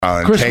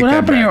Chris, what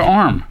happened to your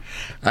arm?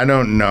 I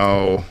don't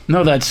know.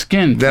 No, that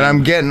skin. That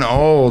I'm getting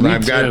old. Me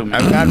I've got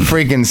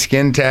freaking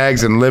skin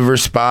tags and liver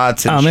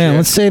spots and man, shit.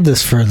 let's save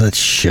this for the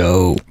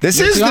show.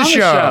 This is the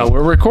show.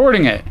 We're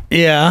recording it.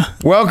 Yeah.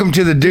 Welcome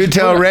to the Do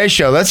Tell Ray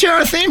Show. Let's hear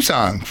our theme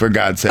song, for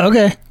God's sake.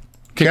 Okay.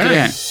 Kick it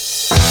in.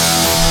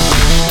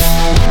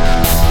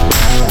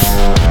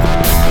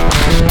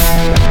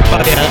 Oh,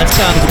 yeah, that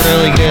sounds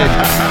really good.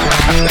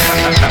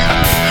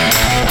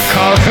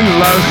 Colin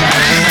loves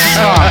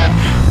that.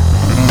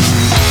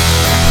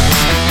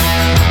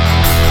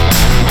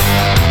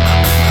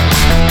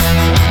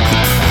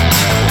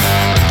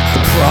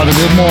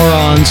 Prodigal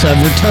Morons have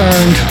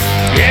returned.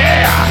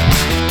 Yeah!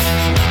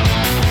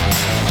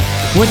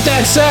 With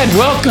that said,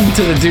 welcome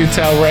to the Do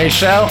Tell Ray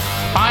Show.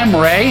 I'm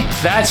Ray,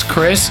 that's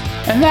Chris,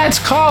 and that's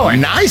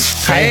Colin.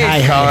 Nice fade,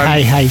 Hi.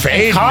 Colin.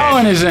 Hey,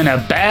 Colin is in a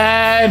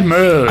bad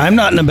mood. I'm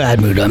not in a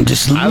bad mood. I'm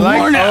just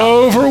worn out.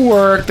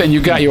 Overworked, and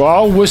you got your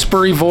all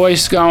whispery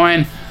voice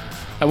going.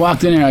 I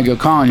walked in here, I go,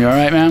 Colin, you all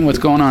right, man? What's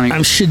going on?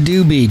 I'm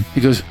Shadoobied.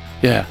 He goes,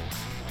 yeah.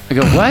 I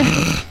go, what?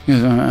 He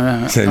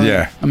goes, Said,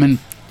 yeah. I'm in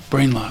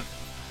brain lock.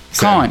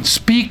 Colin,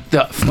 speak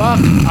the fuck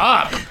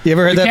up. You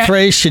ever heard that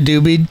phrase,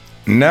 Shadoobied?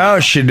 No,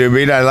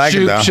 Shadoobied. I like it,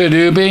 though.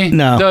 Shadoobied?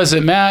 No. Does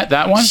it, Matt?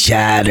 That one?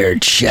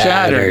 Shattered.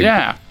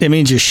 Yeah. It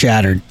means you're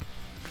shattered.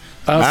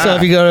 So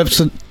if you go up,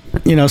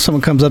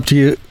 someone comes up to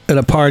you at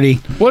a party.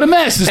 What a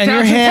mess. It's and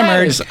you're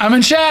hammered. I'm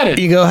in shattered.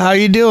 You go, how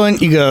you doing?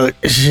 You go,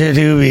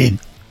 Shadoobied.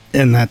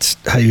 And that's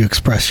how you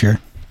express your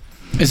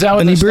Is that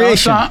what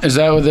inebriation. Is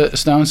that what the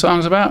Stone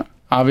song's about?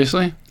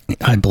 Obviously.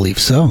 I believe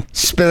so.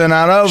 Spilling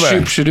out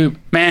over. Shoop,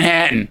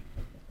 Manhattan.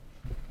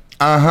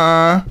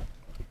 Uh-huh.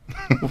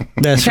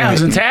 That's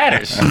Towns right. and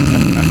tatters.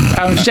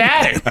 I'm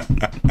shattered.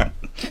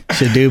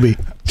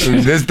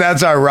 Shadoobie.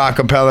 That's our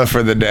rockapella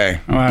for the day.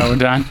 All right, we're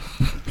done.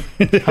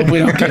 Hope we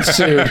don't get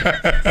sued.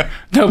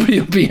 Nobody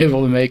will be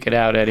able to make it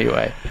out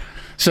anyway.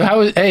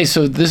 So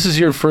so this is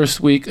your first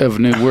week of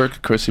new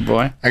work, Chrissy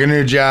boy. I got a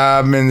new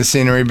job. I'm in the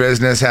scenery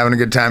business, having a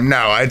good time.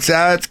 No, it's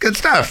good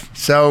stuff.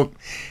 So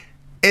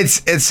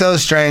it's so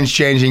strange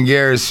changing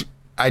gears.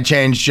 I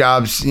changed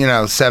jobs,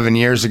 7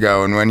 years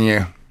ago, and when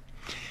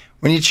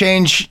you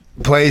change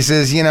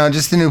places,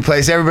 just a new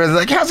place, everybody's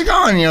like, "How's it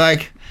going?" And you're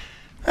like,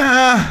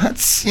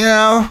 it's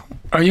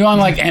Are you on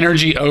like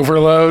energy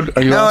overload?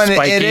 Are you no, all and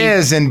spiky? it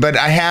is, but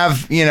I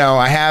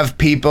have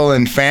people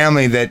and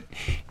family that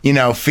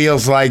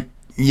feels like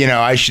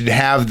I should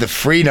have the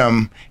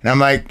freedom, and I'm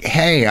like,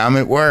 hey, I'm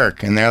at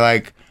work, and they're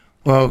like,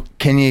 well,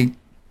 can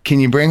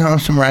you bring home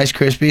some Rice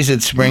Krispies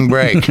at spring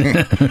break?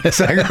 It's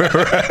like,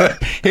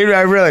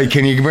 really,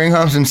 can you bring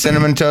home some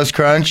Cinnamon Toast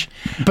Crunch?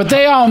 But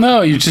they all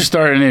know you just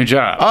started a new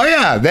job. Oh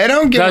yeah, they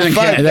don't give a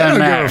fuck. They don't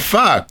give a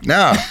fuck.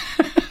 No.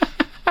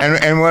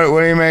 And what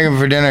are you making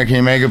for dinner? Can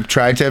you make a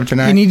tri-tip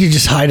tonight? You need to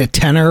just hide a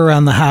tenner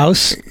around the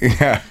house.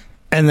 Yeah.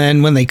 And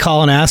then when they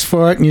call and ask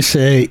for it, and you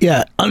say,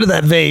 yeah, under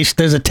that vase,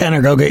 there's a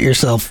tenner. Go get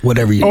yourself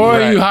whatever you Or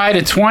need. you hide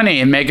a 20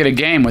 and make it a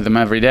game with them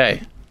every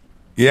day.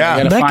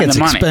 Yeah. That gets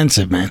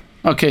expensive, man.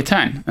 Okay,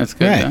 10. That's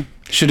good. Right. Then.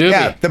 Shadoobied.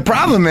 Yeah, the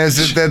problem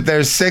is that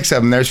there's 6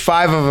 of them. There's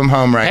 5 of them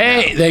home right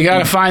now. Hey, they got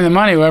to find the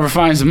money. Whoever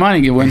finds the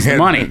money wins the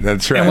money.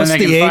 That's right. And what's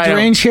the age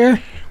range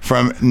here?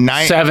 From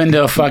 7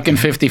 to fucking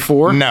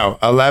 54? No,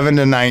 11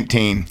 to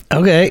 19.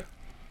 Okay.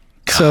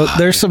 So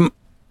there's some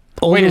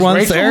older is ones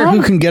Rachel there home?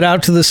 who can get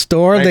out to the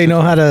store. They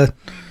know how to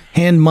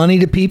hand money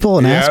to people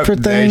and ask for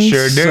they things.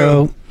 sure do.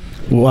 So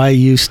why are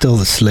you still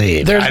the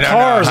slave? There's I don't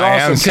cars know. I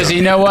am also, because so-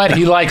 you know what?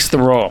 He likes the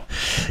role.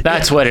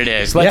 That's what it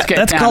is. Let's get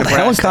that's down called to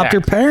brass helicopter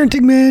tacks.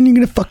 parenting, man. You're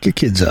going to fuck your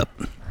kids up.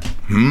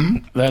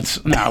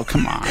 No,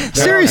 come on. They're all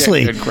Seriously.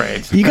 getting good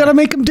grades. You got to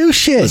make them do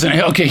shit. Listen,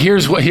 okay,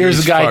 here's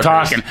the guy fuckers.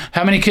 talking.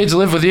 How many kids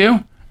live with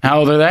you? How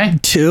old are they?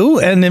 2,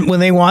 and then when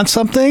they want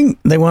something,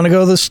 they want to go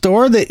to the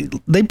store,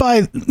 they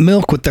buy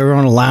milk with their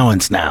own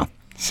allowance now,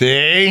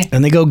 See?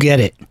 and they go get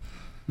it.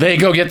 They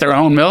go get their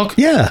own milk?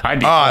 Yeah. I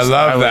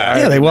love that.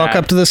 Yeah, they walk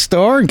up to the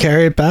store and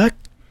carry it back.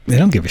 They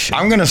don't give a shit.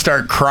 I'm going to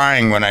start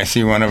crying when I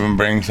see one of them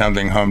bring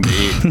something home to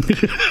eat.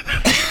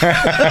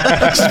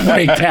 Just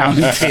break down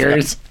in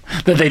tears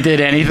that they did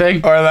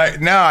anything. Or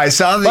like, no, I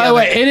saw the By the other-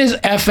 way, it is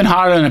effing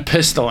hotter than a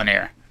pistol in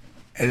here.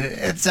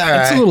 It's all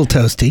right. It's a little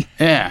toasty.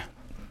 Yeah.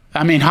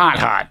 I mean,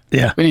 hot.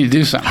 Yeah. We need to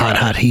do something.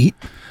 Hot heat.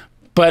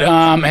 But,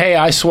 hey,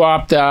 I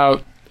swapped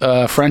out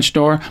French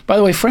door. By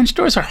the way, French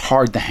doors are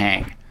hard to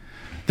hang.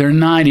 They're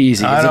not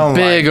easy. I It's a don't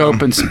big like 'em.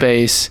 open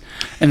space.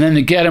 And then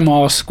to get them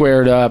all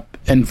squared up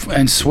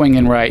and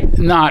swinging right,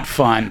 not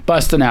fun.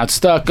 Busting out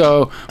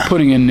stucco,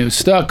 putting in new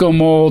stucco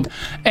mold.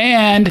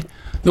 And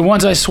the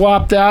ones I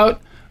swapped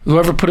out,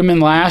 whoever put them in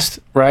last,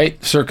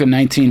 right, circa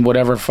 19,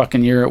 whatever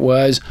fucking year it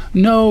was,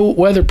 no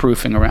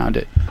weatherproofing around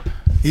it.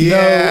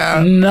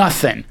 Yeah.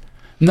 No,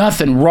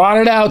 nothing.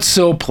 Rotted out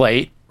sill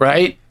plate,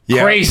 right?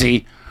 Yeah.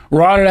 Crazy.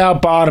 Rotted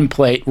out bottom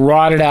plate,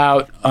 rotted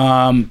out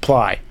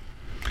ply.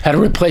 Had to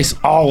replace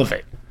all of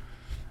it.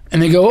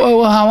 And they go, oh,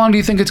 well, how long do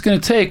you think it's going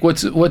to take?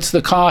 What's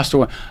the cost?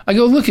 Or I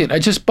go, look it, I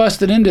just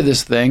busted into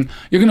this thing.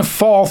 You're going to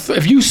fall.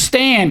 If you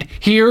stand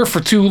here for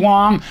too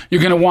long,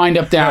 you're going to wind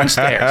up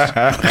downstairs.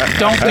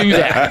 Don't do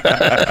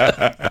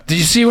that. Do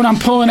you see what I'm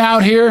pulling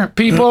out here,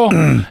 people?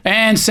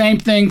 And same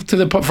thing for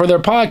their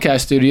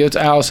podcast studio. It's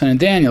Allison and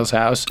Daniel's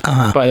house,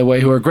 by the way,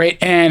 who are great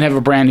and have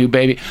a brand new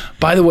baby.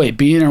 By the way,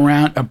 being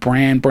around a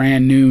brand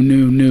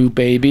new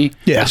baby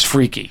is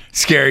freaky.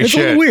 Scary It's shit.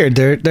 a little weird.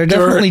 They're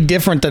definitely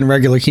different than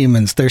regular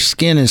humans. Their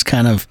skin is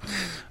kind of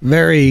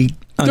very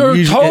They're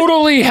unusual.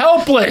 totally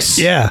helpless.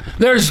 Yeah.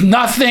 There's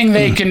nothing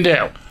they can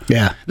do.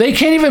 Yeah. They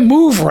can't even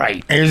move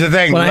right. Here's the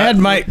thing. When I had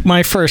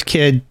my first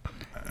kid,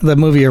 the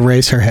movie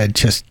Eraserhead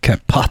just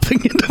kept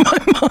popping into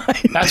my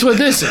mind. That's what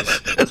this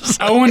is.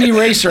 Owen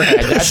Eraserhead.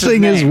 That's This his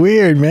thing is name.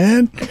 weird,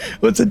 man.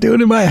 What's it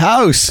doing in my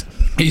house?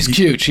 He's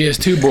cute. She has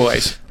 2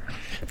 boys.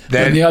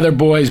 Then- And the other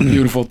boy's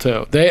beautiful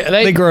too.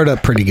 They growed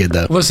up pretty good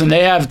though. Listen,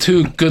 they have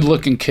 2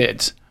 good-looking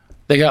kids.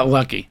 They got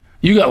lucky.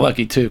 You got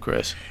lucky too,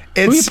 Chris.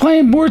 Who are you It's-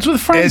 playing Words with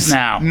Friends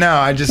now? No,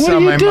 I just What saw are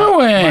you my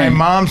doing? my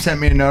mom sent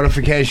me a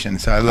notification,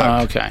 so I looked. Oh,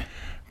 okay.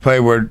 Play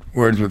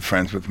Words with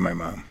Friends with my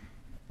mom.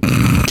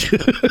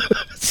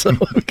 So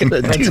we're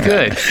gonna That's do that.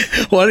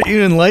 good. Why don't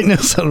you enlighten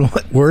us on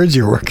what words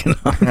you're working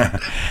on?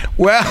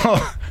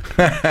 Well,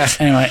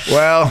 Anyway,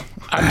 well,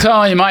 I'm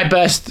telling you, my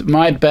best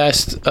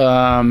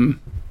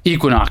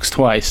Equinox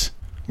twice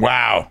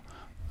wow.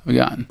 we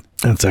gotten.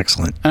 That's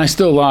excellent. And I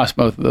still lost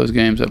both of those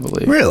games, I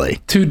believe. Really?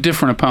 2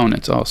 different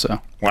opponents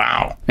also.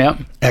 Wow. Yep.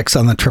 X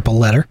on the triple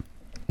letter.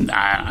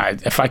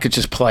 If I could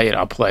just play it,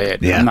 I'll play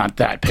it. Yeah. I'm not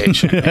that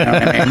patient. You know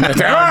what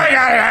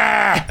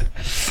I mean?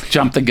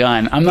 Jump the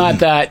gun. I'm not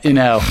that,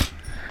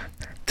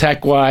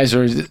 tech-wise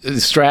or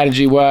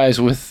strategy-wise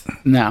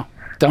no.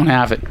 Don't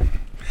have it.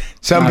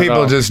 Some Not at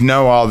people all. just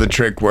know all the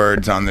trick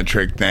words on the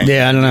trick thing.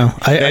 Yeah, I don't know.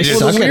 I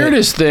just- Well, suck the at it.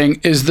 weirdest thing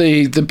is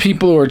the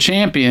people who are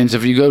champions,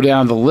 if you go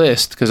down the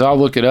list, because I'll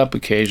look it up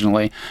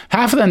occasionally,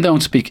 half of them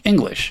don't speak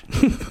English,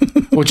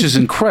 which is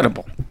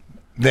incredible.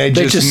 They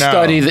They just, just know.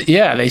 study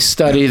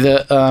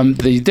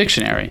the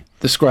dictionary,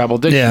 the Scrabble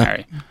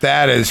dictionary.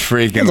 That is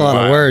freaking That's a lot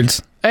of wild.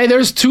 words. Hey,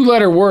 there's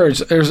 2-letter words.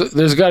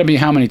 There's got to be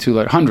how many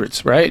 2-letter?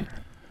 Hundreds, right?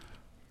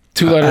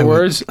 2-letter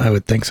words, I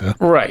would think so.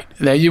 right?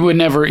 That you would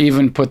never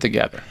even put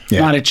together. Yeah.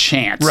 Not a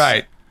chance.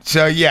 Right.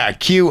 So, yeah,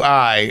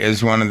 QI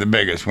is one of the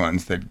biggest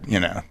ones that,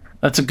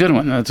 That's a good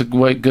one. That's a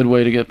good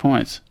way to get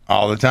points.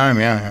 all the time.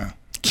 Yeah.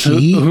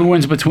 Key? Who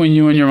wins between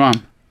you and your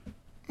mom?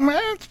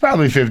 Well, it's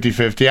probably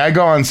 50-50. I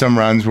go on some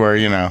runs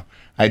where,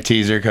 I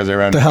tease her because I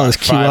run What the hell does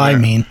QI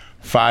mean?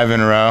 5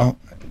 in a row.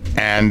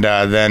 And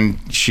then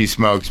she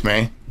smokes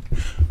me.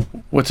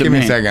 What's it Give mean?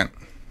 me a second.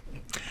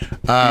 You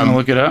wanna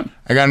look it up?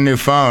 I got a new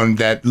phone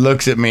that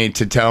looks at me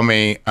to tell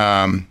me,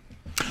 I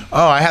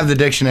have the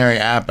dictionary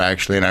app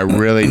actually, and I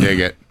really dig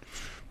it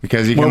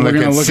because you can Well, we're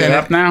look gonna at look it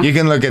up now? You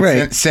can look at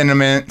Right.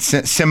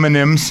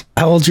 synonyms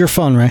How old's your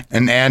phone, Ray?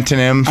 and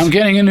antonyms. I'm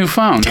getting a new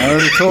phone. I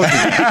already told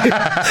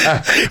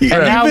you.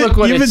 And now look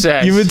what you've it been,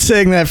 says. You've been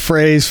saying that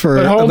phrase for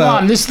But hold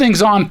about on, this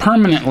thing's on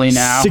permanently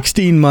now.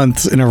 16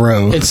 months in a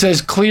row. It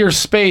says clear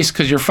space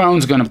because your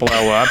phone's going to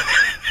blow up,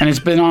 and it's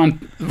been on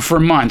for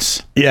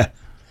months. Yeah.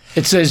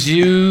 It says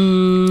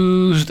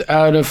used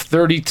out of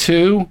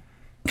 32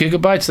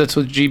 gigabytes. That's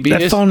what GB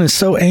That is. phone is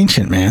so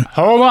ancient, man.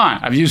 Hold on,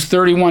 I've used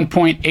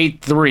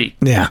 31.83.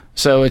 Yeah.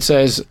 So it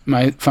says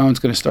my phone's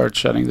going to start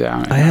shutting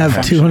down. I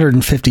have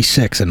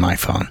 256 in my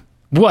phone.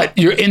 What?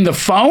 You're in the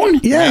phone?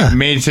 Yeah.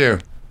 Me too.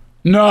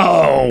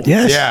 No.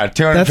 Yes. Yeah, That's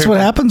 250. what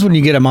happens when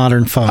you get a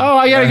modern phone. Oh,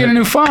 I got to get a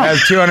new phone. I have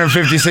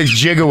 256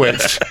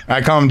 gigawatts. I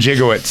call them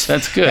gigawatts.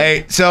 That's good.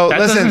 Hey, so That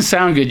listen. doesn't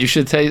sound good. You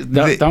should say.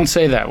 Don't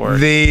say that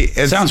word.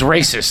 It sounds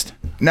racist.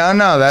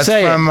 No, that's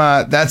Say it. from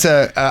that's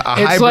a It's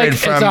hybrid like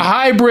from it's a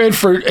hybrid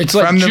for. It's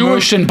like from the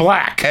Jewish and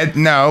black.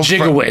 no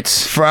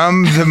Gigawatts.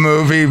 from the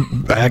movie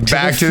Back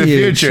to the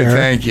Future.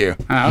 Thank you.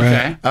 Oh,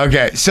 okay.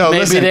 Okay, so Maybe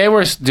listen, they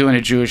were doing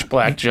a Jewish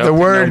black joke The that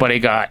word- nobody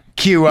got.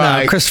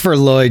 QI No, Christopher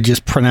Lloyd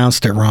just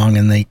pronounced it wrong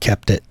and they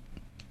kept it.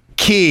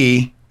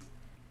 Qi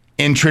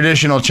in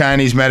traditional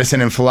Chinese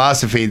medicine and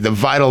philosophy, the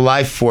vital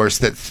life force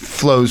that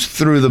flows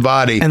through the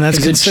body, And that's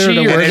Is it considered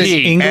chi a or word in chi?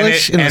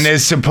 English? and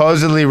is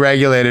supposedly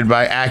regulated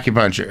by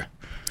acupuncture. Is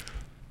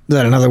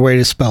that another way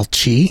to spell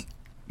chi?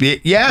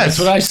 Yes, That's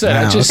what I said.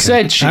 I Oh, just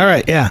okay. said. All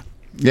right, yeah.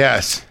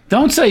 Yes.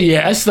 Don't say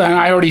yes. Then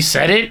I already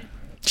said it.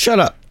 Shut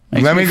up.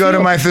 Makes Let me go to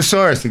feel- my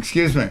thesaurus.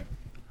 Excuse me.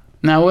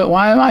 Now,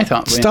 why am I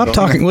talking? Stop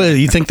talking. What,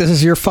 you think this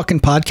is your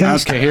fucking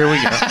podcast? Okay, here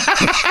we go.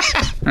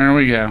 There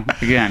we go.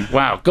 Again.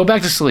 Wow. Go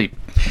back to sleep.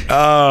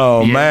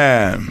 Oh Yeah.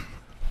 man.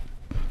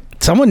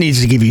 Someone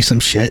needs to give you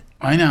some shit.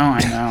 I know.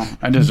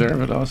 I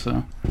deserve it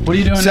also. What are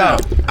you doing So now?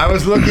 I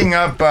was looking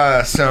up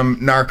some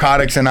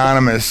Narcotics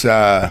Anonymous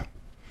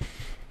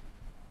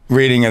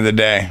reading of the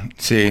day.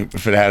 See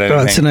if it had anything.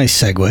 Oh, that's a nice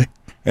segue.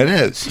 It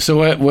is. So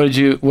what did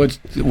you what?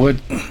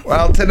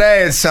 Well,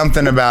 today it's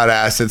something about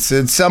assets.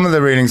 It's some of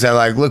the readings I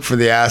like. Look for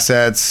the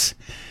assets.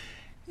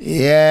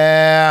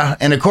 Yeah.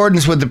 In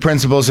accordance with the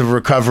principles of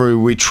recovery,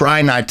 we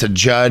try not to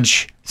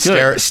judge,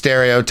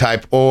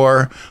 stereotype,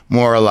 or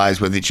moralize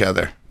with each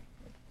other.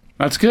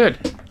 That's good.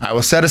 I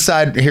will set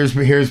aside. Here's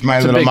my It's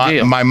a little big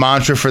deal. my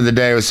mantra for the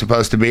day was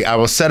supposed to be: I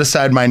will set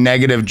aside my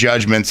negative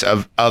judgments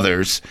of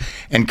others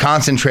and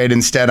concentrate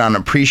instead on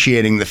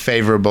appreciating the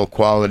favorable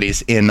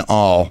qualities in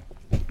all.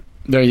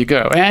 There you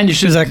go. And you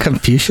should. Is that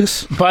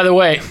Confucius? By the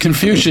way,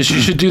 Confucius, you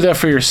should do that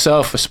for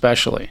yourself,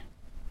 especially.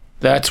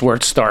 That's where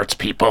it starts,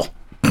 people.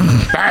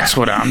 That's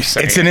what I'm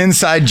saying. It's an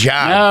inside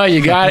job. No,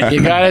 you got it.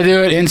 You got to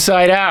do it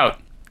inside out,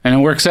 and it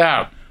works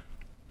out.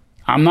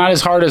 I'm not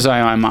as hard as I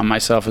am on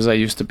myself as I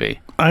used to be.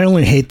 I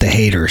only hate the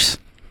haters.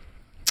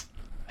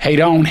 Hate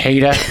on,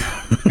 hater.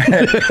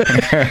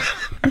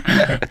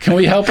 Can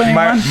we help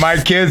anyone? My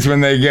kids, when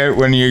they get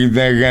in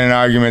an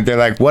argument, they're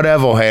like,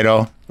 "Whatever,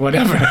 Hadel."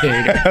 Whatever,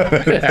 hater.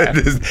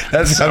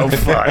 That's So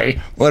funny.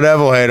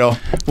 Whatever,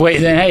 Hadel. Wait,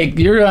 then, hey,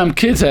 your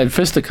kids had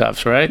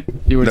fisticuffs, right?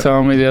 You were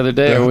telling me the other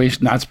day, or are we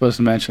not supposed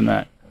to mention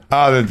that?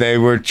 Oh, that they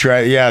were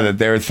that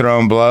they were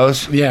throwing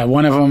blows. Yeah,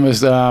 one of them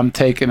was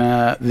taking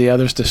the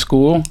others to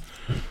school.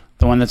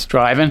 The one that's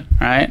driving,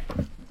 right?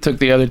 Took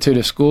the other two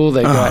to school.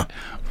 They got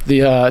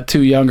the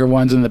two younger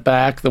ones in the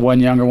back. The one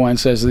younger one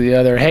says to the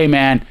other, "Hey,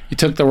 man, you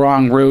took the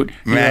wrong route.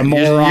 Man,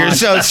 you're a moron. you're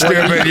so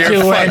stupid. You're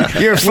a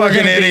We're fucking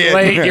gonna be idiot.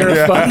 late. You're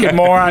a fucking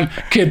moron."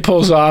 Kid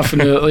pulls off in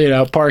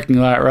the parking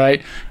lot,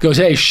 right? Goes,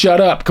 "Hey,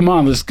 shut up. Come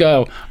on, let's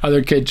go."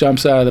 Other kid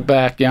jumps out of the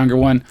back. Younger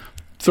one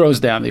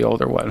throws down the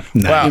older one.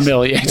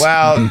 Humiliates.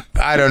 Well,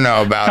 I don't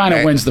know about Kind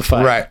of that. wins the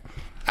fight. Right.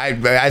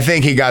 I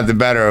think he got the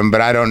better of him, but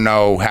I don't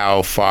know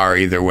how far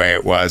either way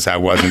it was. I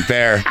wasn't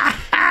there.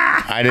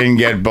 I didn't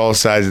get both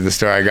sides of the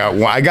story.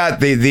 I got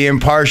the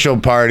impartial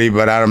party,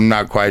 but I'm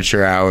not quite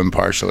sure how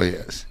impartial he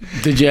is.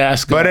 Did you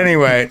ask him? But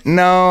anyway,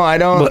 no, I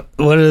don't.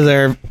 What are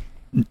their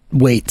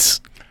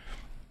weights?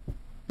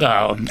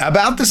 Oh,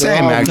 About the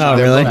same, all- actually. Oh,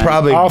 They're really?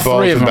 Probably all both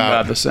three of them about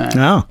about the same.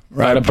 No.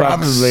 Right, about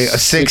probably a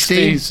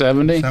 60,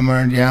 70.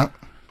 somewhere. Yeah.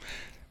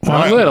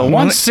 One little.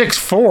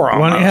 164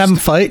 Why don't you have them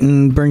fight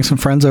and bring some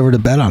friends over to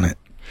bet on it?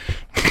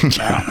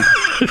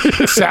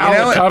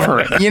 Sal cover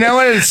it. You know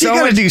what? It's so You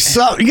gotta much. do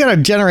something. You gotta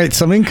generate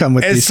some income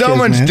with It's these so kids,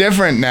 much man.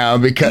 different now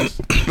because,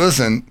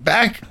 listen,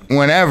 back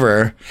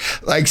whenever,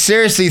 like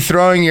seriously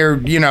throwing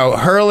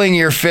hurling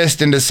your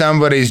fist into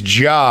somebody's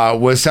jaw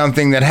was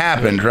something that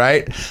happened,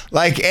 right?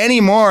 Like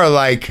anymore,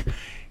 like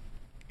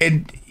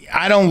it.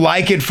 I don't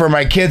like it for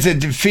my kids.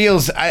 It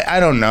feels, I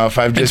don't know if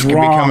I've just It's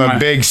become wrong. a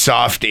big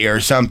softy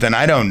or something.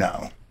 I don't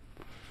know.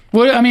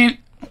 Well, I mean,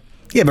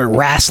 Yeah, but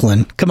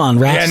wrestling. Come on,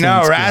 Yeah,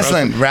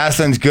 wrestling. no,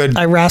 wrestling's good.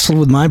 I wrestled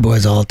with my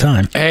boys all the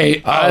time.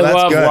 hey, I that's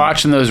love good.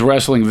 watching those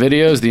wrestling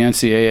videos, the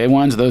NCAA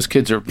ones. Those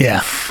kids are Yeah.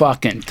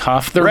 fucking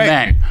tough. They're Ray,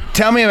 men.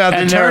 tell me about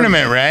And the they're-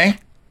 tournament, Ray.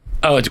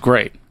 Oh, it's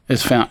great.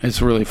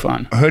 It's really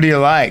fun. Who do you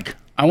like?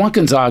 I want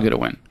Gonzaga to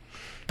win,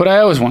 but I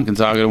always want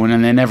Gonzaga to win,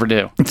 and they never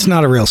do. It's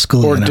not a real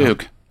school. Or you know.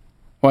 Duke.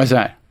 Why is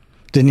that?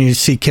 Didn't you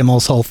see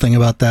Kimmel's whole thing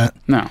about that?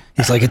 No.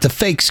 He's like, it's a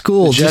fake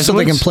school just so they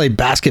can Jesuits? play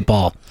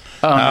basketball.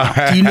 Oh,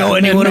 Do you know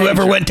anyone who Major.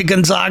 ever went to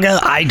Gonzaga?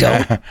 I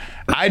don't.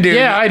 I do.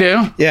 yeah, I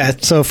do. Yeah,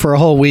 so for a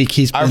whole week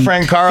he's Our been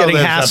friend Carl getting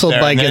lives up hassled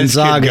there, by and his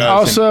kid Gonzaga.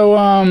 goes.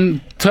 Also,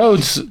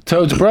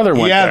 Toad's brother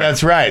went Yeah, there.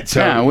 that's right.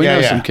 So Yeah, we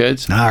know some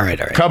kids. All right,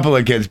 all right. Couple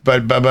of kids,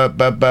 but what It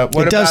about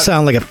does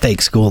sound like a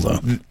fake school, though.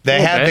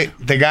 they had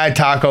bit. the guy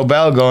Taco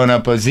Bell going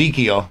up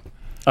Ezekiel.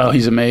 Oh,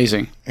 he's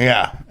amazing.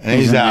 Yeah, and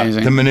he's He's out.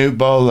 amazing. The Manute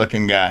Bow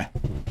looking guy.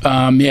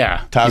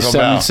 Yeah. Taco he's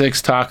Bell.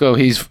 76 Taco.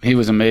 He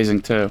was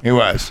amazing too. He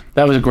was.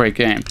 That was a great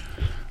game.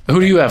 Who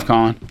do you have,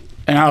 Colin?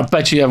 And I'll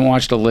bet you haven't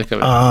watched a lick of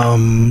it.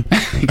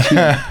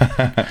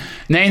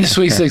 Name the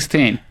Sweet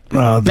 16.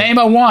 Name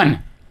a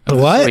one. The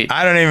what? Sweet.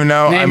 I don't even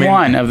know. Name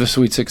one of the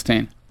Sweet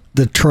 16.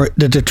 The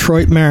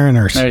Detroit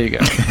Mariners. There you go.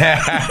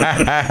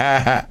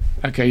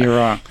 Okay, you're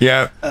wrong.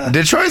 Yeah,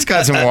 Detroit's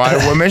got some water.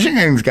 Well,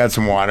 Michigan's got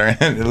some water.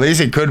 At least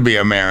it could be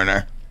a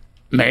Mariner.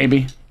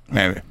 Maybe.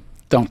 Maybe.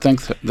 Don't think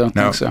so. No.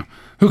 Think so.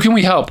 Who can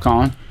we help,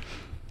 Colin?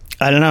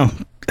 I don't know.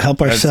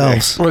 Help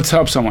ourselves. Let's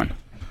help someone.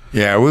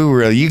 Yeah,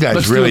 you guys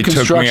Let's do really a took me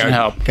construction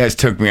off. help. Guys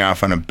took me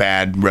off on a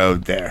bad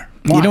road there.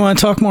 You don't want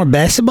to talk more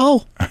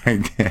basketball?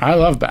 I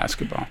love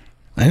basketball.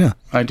 I know.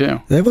 I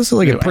do. That was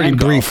like a pretty And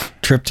brief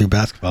golf. trip to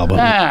basketball. But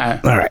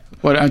All right.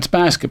 It's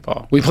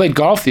basketball. We played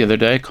golf the other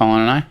day,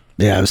 Colin and I.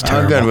 Yeah, it was How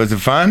terrible. good was it?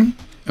 Fun?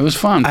 It was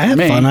fun. I had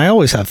for me. fun. I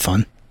always have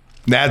fun.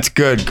 That's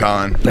good,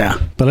 Colin. Yeah,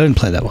 but I didn't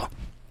play that well.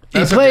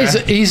 That's he plays.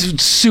 okay.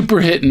 He's super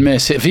hit and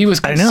miss. If he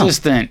was I know.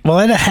 consistent, Well,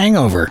 I had a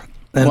hangover,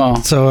 and Well.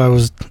 so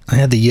I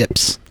had the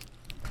yips.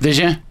 did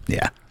you?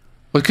 Yeah.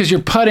 Because your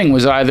putting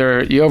was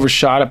either you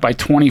overshot it by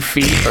 20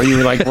 feet or you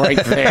were like right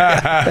there.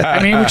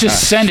 I mean, he would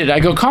just send it.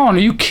 I go, Colin, are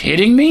you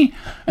kidding me?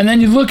 And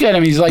then you look at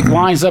him. He's like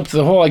lines up to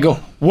the hole. I go,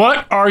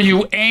 what are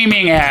you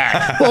aiming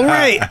at? Well,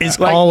 Ray is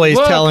Like, always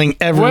look, telling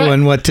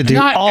everyone what to do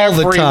Not all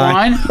the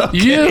time. everyone,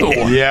 You.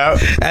 Yeah.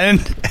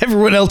 And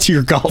everyone else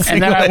you're golfing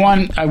And then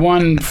with. I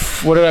won.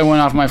 What did I win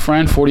off my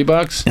friend?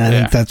 $40. I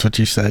think that's what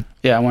you said.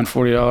 Yeah, I won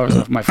 $40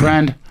 off my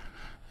friend.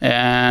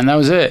 And that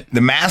was it.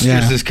 The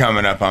Masters is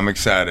coming up. I'm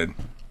excited.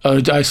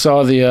 I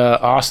saw the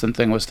Austin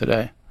thing was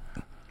today.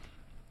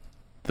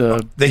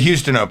 The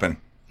Houston Open.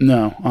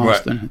 No,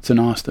 Austin. What? It's in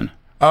Austin.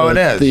 Oh, it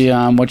is? The,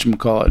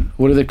 whatchamacallit.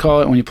 What do they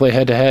call it when you play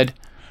head-to-head?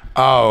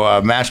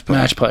 Oh, match play.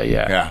 Match play,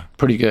 yeah. Yeah.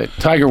 Pretty good.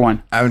 Tiger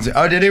won.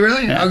 Oh, did he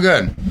really? Yeah. Oh,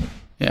 good.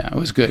 Yeah, it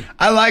was good.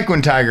 I like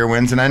when Tiger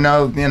wins, and I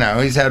know,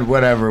 he's had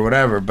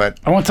whatever, but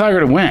I want Tiger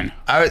to win.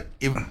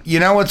 you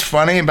know what's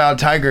funny about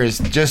Tiger is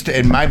just,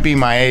 it might be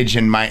my age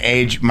and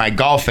my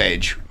golf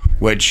age,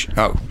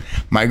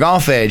 my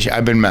golf age,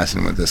 I've been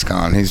messing with this,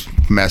 Colin. He's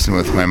messing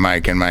with my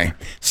mic and my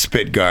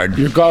spit guard.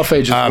 Your golf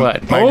age is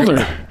what?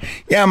 Older.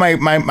 Yeah,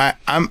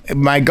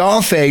 my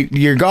golf age,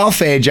 your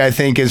golf age, I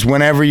think, is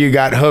whenever you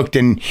got hooked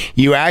and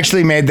you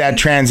actually made that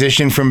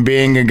transition from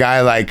being a guy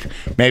like,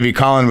 maybe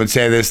Colin would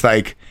say this,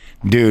 like,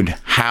 dude,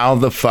 how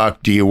the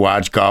fuck do you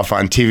watch golf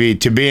on TV,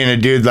 to being a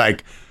dude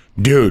like,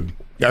 dude,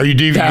 are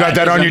you got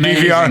that on your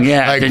amazing. DVR?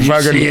 Yeah, like, did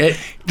you see it?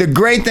 The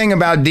great thing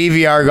about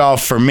DVR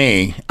golf for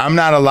me, I'm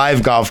not a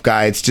live golf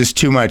guy. It's just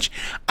too much.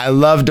 I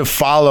love to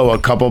follow a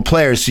couple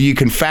players so you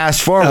can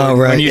fast forward. Oh,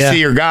 right, when you see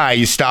your guy,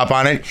 you stop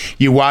on it,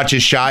 you watch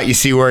his shot, you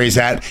see where he's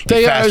at, you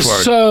They fast are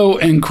forward. so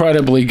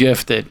incredibly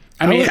gifted.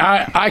 I mean,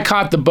 I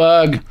caught the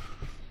bug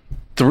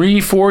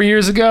 3-4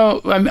 years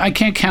ago. I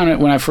can't count it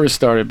when I first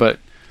started, but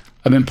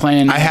I've been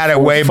playing. I had it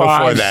way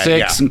before that, 6,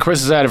 yeah. and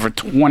Chris has had it for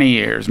 20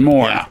 years,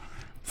 more. Yeah.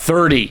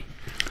 30.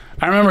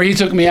 I remember he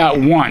took me out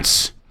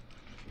once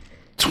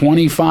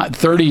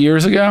 30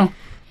 years ago.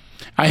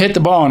 I hit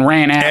the ball and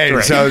ran after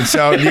it.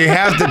 So you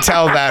have to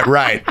tell that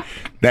right.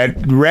 That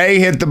Ray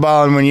hit the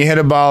ball, and when you hit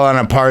a ball on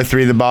a par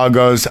 3, the ball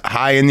goes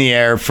high in the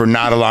air for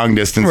not a long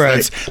distance.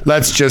 Right.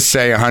 Let's just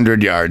say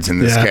 100 yards in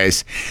this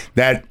case.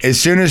 That as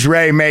soon as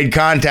Ray made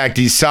contact,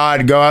 he saw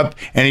it go up,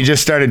 and he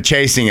just started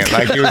chasing it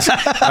like he was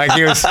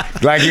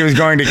like he was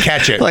going to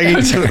catch it. Like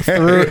he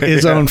threw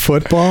his own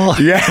football.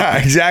 Yeah,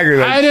 exactly.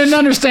 Like, I didn't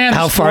understand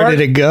How the far sport.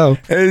 did it go?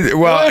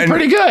 well,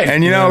 pretty good.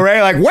 And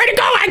Ray like, where'd it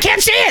go? I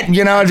can't see it.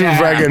 Just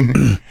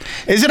fucking.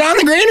 Is it on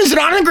the green? Is it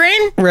on the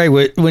green?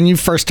 Right. When you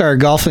first started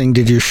golfing,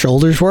 did your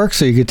shoulders work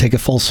so you could take a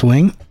full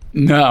swing?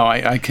 No,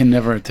 I can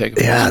never take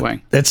a full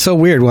swing. That's so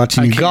weird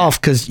watching you can't.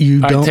 golf because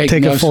you don't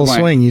take no a full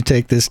swing. You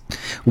take this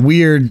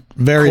weird,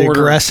 very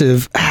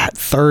aggressive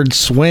third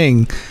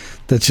swing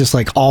that's just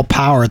like all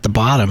power at the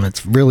bottom.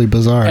 It's really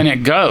bizarre. And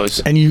it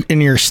goes. And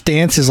your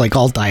stance is like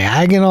all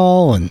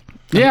diagonal and.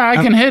 Yeah, I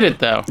can hit it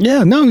though.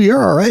 Yeah, no,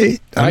 you're all right.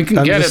 I can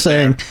get just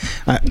it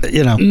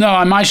saying,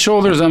 No, my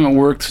shoulders haven't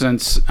worked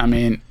since.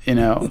 I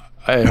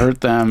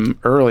hurt them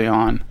early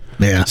on.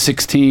 Yeah.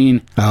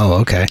 16.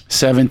 Oh, okay.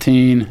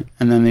 17,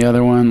 and then the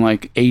other one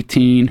like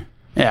 18.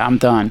 Yeah, I'm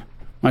done.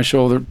 My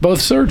shoulder,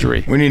 both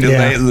surgery. We need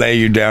to lay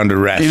you down to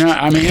rest.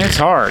 It's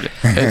hard.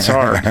 It's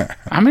hard.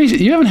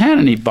 You haven't had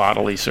any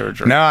bodily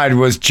surgery? No, I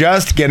was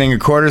just getting a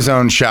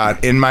cortisone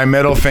shot in my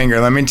middle finger.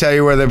 Let me tell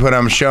you where they put.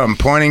 I'm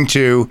pointing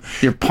to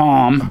Your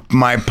palm.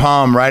 my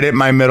palm, right at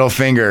my middle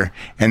finger,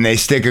 and they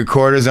stick a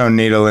cortisone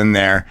needle in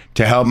there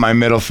to help my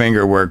middle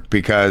finger work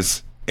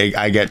because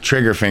I get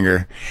trigger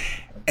finger.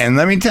 And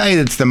let me tell you,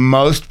 it's the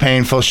most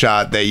painful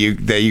shot that you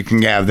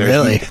can have.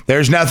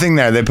 There's nothing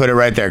there. They put it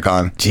right there,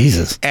 Colin.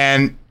 Jesus.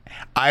 And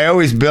I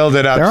always build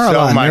it up There are a so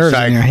lot of much. nerves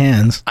in your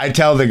hands. I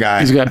tell the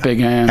guy, He's got big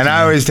hands. and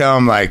I always tell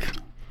him like,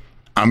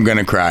 I'm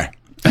gonna cry.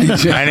 I'm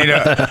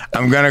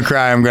gonna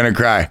cry. I'm gonna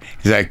cry.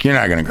 He's like, you're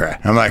not gonna cry.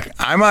 I'm like,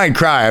 I might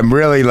cry. I'm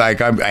really like,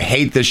 I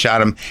hate this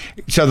shot.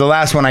 So the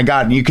last one I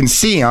got, and you can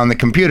see on the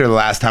computer the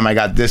last time I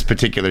got this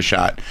particular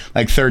shot,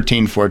 like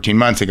 13, 14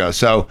 months ago.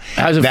 So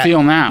How's it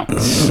feel now?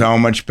 So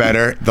much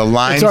better. The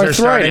lines are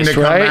starting to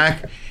come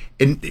back.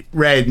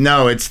 Ray,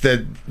 no, it's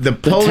the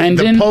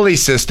pulley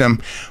system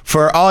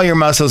for all your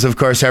muscles. Of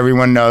course,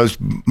 everyone knows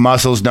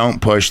muscles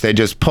don't push; they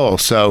just pull.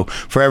 So,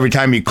 for every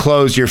time you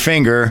close your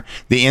finger,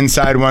 the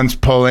inside one's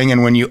pulling,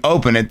 and when you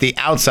open it, the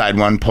outside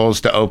one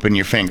pulls to open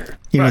your finger.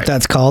 You know what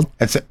that's called?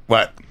 That's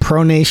what?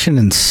 Pronation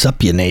and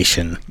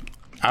supination.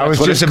 I was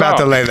just about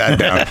to lay that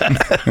down.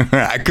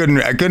 I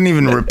couldn't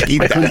even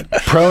repeat that.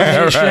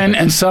 Pronation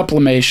and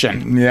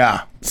sublimation.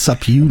 Yeah.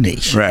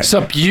 Supination. Right.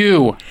 Sup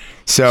you.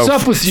 So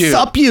Sup with you.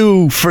 Sup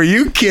you. For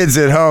you kids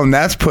at home,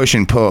 that's push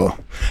and pull.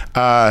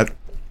 That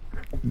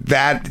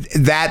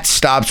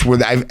stops where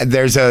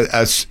there's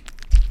a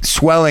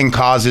swelling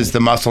causes the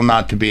muscle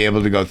not to be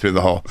able to go through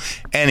the hole.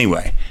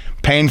 Anyway,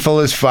 painful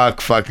as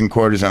fucking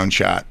cortisone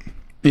shot.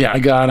 Yeah, I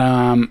got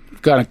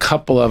a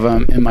couple of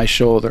them in my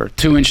shoulder.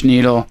 2-inch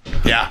needle.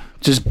 Yeah.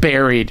 Just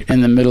buried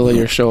in the middle of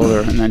your shoulder,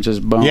 and then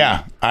just boom.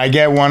 Yeah, I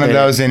get one of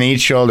those in each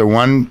shoulder.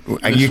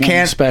 You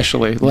can't,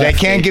 especially. They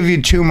can't give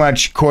you too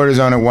much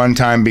cortisone at one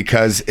time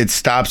because it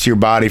stops your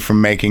body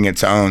from making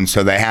its own.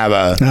 So they have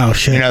a. Oh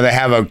shit. They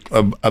have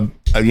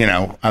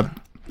a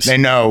They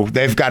know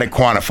they've got it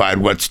quantified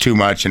what's too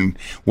much and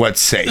what's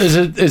safe.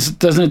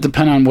 Doesn't it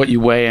depend on what you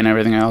weigh and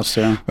everything else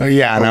too? Well,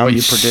 yeah, and what I'm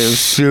you produce.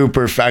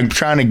 super. I'm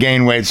trying to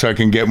gain weight so I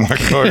can get more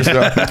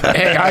cortisol.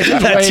 Hey, I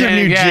just That's weighed your in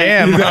new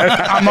again. jam.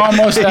 I'm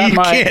almost at You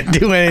my. can't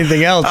do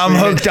anything else. I'm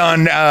hooked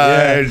on.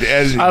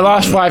 I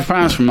lost 5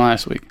 pounds from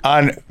last week.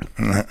 On.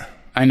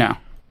 I know.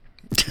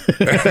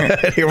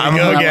 Here we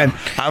go again.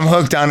 I'm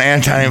hooked on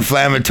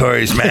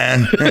anti-inflammatories,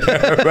 man.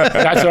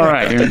 That's all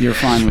right. You're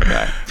fine with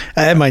that.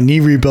 I had my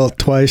knee rebuilt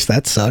twice.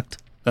 That sucked.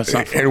 That's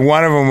not. And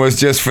one of them was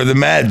just for the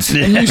meds.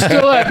 And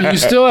you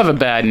still have a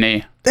bad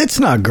knee. It's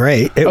not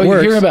great. It Oh,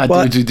 works. you hear about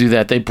but- dudes who do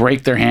that? They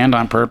break their hand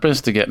on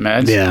purpose to get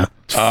meds. Yeah.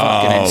 It's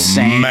fucking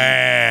insane.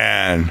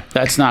 Man.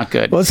 That's not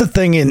good. Well, it's a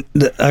thing.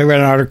 I read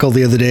an article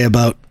the other day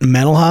about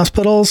mental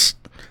hospitals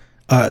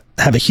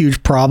have a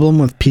huge problem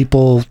with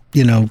people,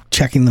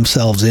 checking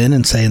themselves in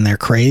and saying they're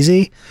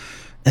crazy.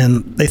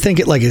 And they think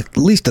at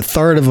least a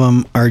third of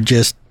them are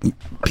just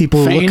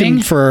people Feigning?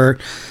 looking for,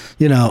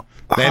 They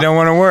don't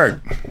want to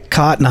work.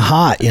 caught in a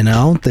hot,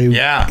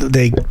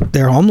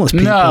 they're homeless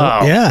people. No.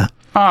 Yeah.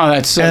 Oh,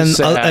 that's so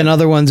sad. And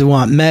other ones who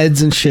want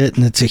meds and shit.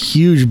 And it's a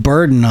huge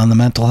burden on the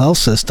mental health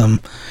system.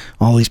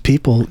 All these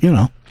people,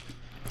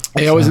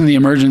 Hey, I was in the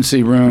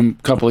emergency room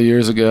a couple of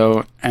years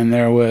ago, and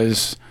there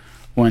was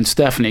when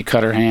Stephanie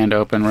cut her hand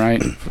open,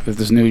 right, at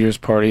this New Year's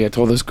party. I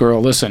told this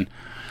girl, listen,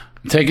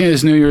 I'm taking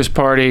this New Year's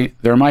party.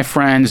 They're my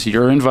friends.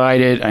 You're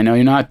invited. I know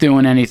you're not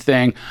doing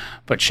anything,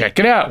 but check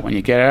it out. When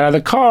you get out of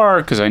the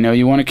car, because I know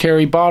you want to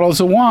carry bottles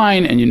of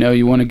wine, and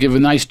you want to give a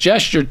nice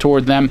gesture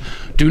toward them,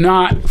 do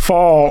not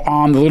fall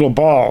on the little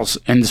balls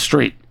in the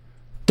street.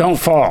 Don't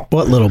fall.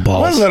 What little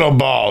balls? What little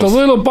balls? The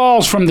little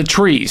balls from the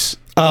trees.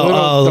 The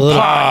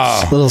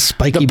pods. Little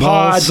spiky The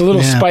balls. pods, the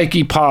little Yeah.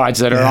 spiky pods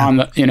that are on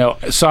the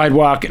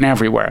sidewalk and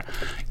everywhere.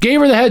 Gave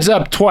her the heads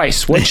up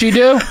twice. What'd she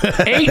do?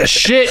 Ate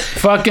shit.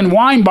 Fucking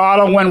wine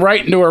bottle went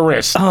right into her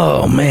wrist.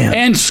 Oh, man.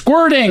 And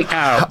squirting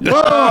out. Boom.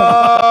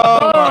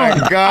 Oh,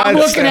 my God. I'm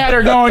looking at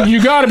her going,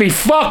 you got to be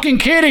fucking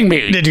kidding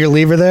me. Did you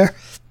leave her there?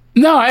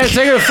 No, I had to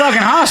take her to the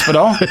fucking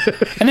hospital.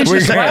 And then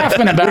she's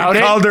laughing about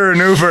it. Called her an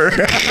Uber.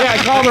 Yeah, I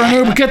called her an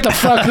Uber, get the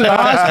fuck to the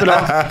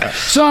hospital.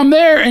 So I'm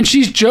there, and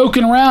she's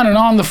joking around and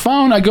on the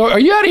phone. I go, are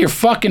you out of your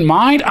fucking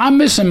mind? I'm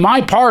missing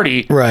my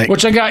party, Right.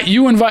 which I got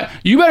you invite.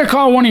 You better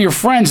call one of your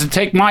friends to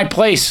take my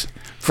place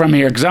from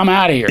here, because I'm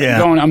out of here. Yeah.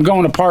 I'm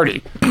going to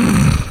party.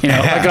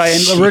 Like I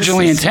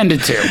originally intended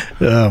to.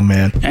 Oh,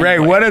 man. Ray,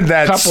 what did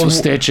that... Couple of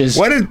stitches.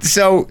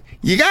 So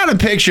you got a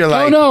picture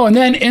like... Oh, no, and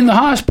then in the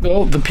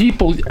hospital, the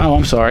people... Oh,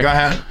 I'm sorry. Go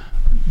ahead.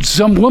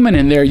 Some woman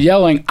in there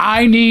yelling,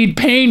 I need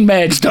pain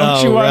meds,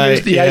 don't you right,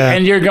 understand? yeah.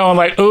 And you're going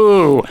like,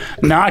 ooh,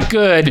 not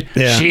good.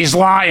 Yeah. She's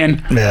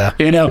lying. Yeah.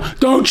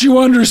 Don't you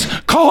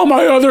understand? Call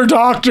my other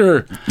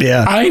doctor.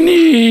 Yeah. I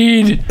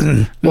need.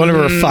 One of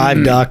her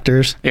 5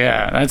 doctors.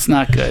 Yeah, that's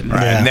not good.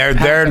 Right. Yeah.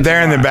 And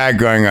they're in the back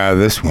going,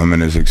 this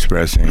woman is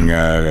expressing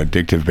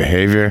addictive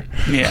behavior.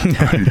 Yeah.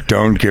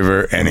 Don't give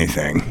her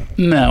anything.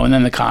 No, and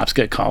then the cops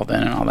get called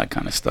in and all that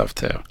kind of stuff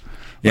too.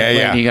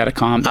 Yeah. You got to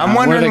calm down. I'm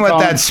wondering what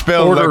that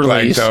spill looked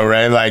like, Orderlies. though,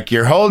 Ray. Like,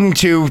 you're holding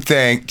two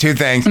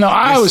things. No,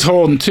 I was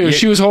holding 2.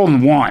 She was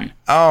holding 1.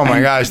 Oh,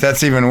 my gosh,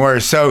 that's even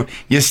worse. So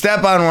you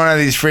step on one of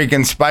these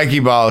freaking spiky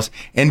balls,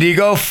 and do you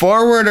go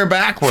forward or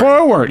backward?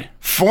 Forward.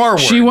 Forward.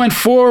 She went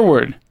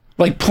forward,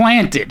 like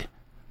planted.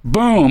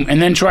 Boom.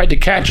 And then tried to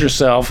catch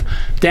herself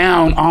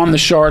down on the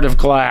shard of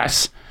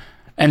glass.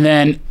 And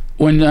then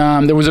when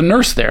there was a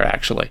nurse there,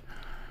 actually.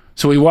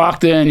 So we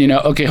walked in,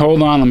 okay,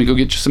 hold on, let me go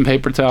get you some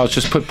paper towels.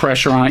 Just put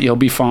pressure on it, you'll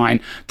be fine.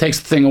 Takes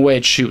the thing away,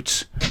 it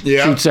shoots.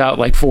 Yeah. Shoots out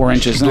like 4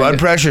 inches. And Blood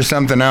pressure,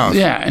 something else.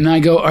 Yeah, and I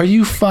go, are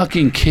you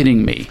fucking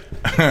kidding me?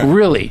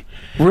 Really?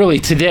 Really,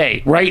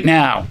 today, right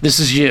now, this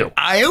is you.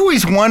 I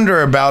always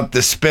wonder about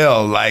the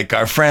spill. Like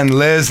our friend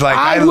Liz, like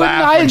I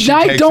laugh when she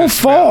I takes don't a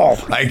spill.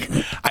 fall. Like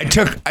I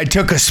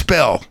took a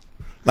spill.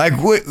 Like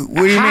what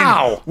do you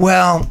How? mean?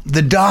 Well,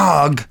 the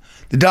dog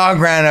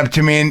ran up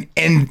to me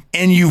and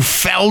you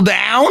fell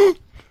down?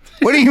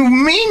 What do you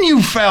mean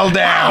you fell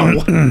down?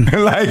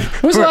 Like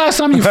When's the last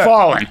time you've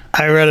fallen?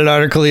 I read an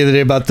article the other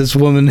day about this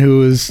woman who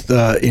was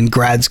in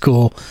grad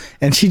school,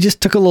 and she just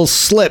took a little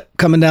slip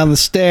coming down the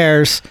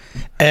stairs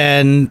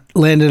and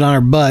landed on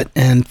her butt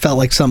and felt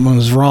like something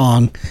was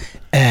wrong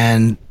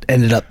and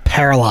ended up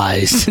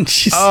paralyzed. And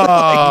she's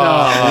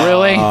No,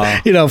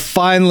 really?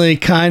 finally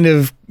kind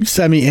of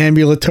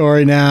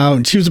semi-ambulatory now.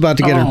 And she was about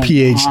to get her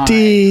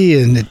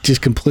PhD, and it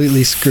just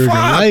completely screwed her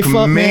life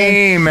up,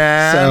 man.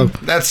 So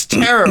That's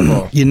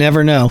terrible. you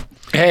never know.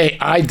 Hey,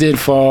 I did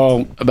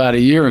fall about a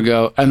year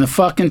ago in the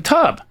fucking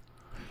tub.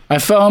 I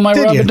fell in my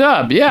Did you?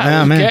 rub-a-dub. Yeah, I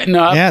was man. getting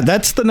up. Yeah,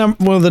 that's one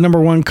of the number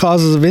one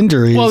causes of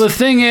injuries. Well, the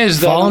thing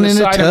is that on Falling the in a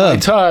side of my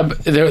tub,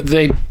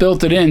 they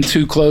built it in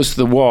too close to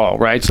the wall,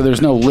 right? So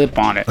there's no lip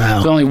on it. Wow.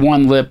 There's only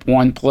one lip,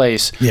 one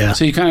place. Yeah.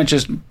 So you kind of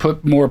just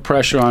put more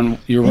pressure on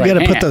your right you got to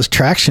hand. put those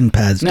traction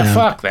pads No, down.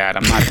 fuck that.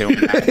 I'm not doing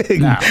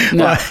that.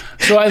 No.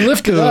 So I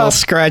lifted It'll up,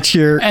 scratch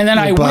your and then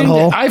your I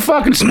butthole. I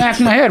fucking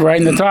smacked my head right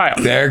in the tile.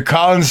 There,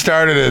 Colin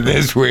started it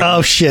this week.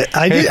 Oh shit!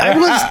 I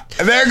was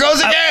There it goes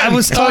again. I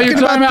was Oh, talking you're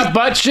talking about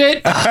butt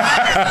shit?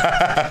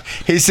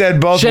 He said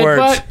both Shit words.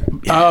 butt?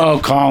 Oh,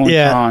 Colin.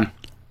 Yeah. Colin.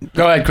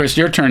 Go ahead, Chris.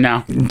 Your turn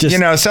now. just, You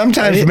know,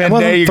 sometimes I wasn't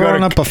midday you go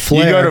throwing up a to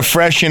flare. you go to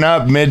freshen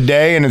up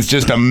midday and it's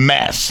just a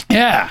mess.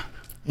 Yeah.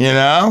 You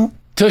know,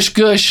 Tush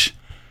gush.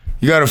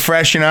 you go to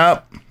freshen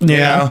up. You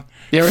Yeah. know,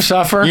 You ever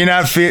suffer? you're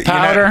not feeling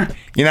Powder?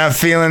 You're not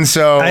feeling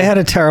so. I had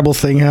a terrible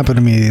thing happen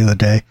to me the other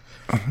day.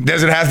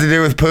 Does it have to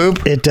do with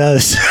poop? It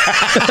does.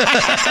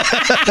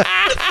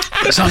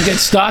 Some get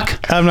stuck.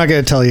 I'm not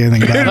going to tell you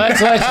anything about it. Let's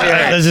hear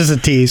it. That's just a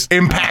tease.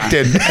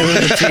 Impacted. You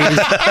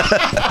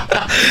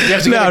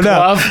have to get a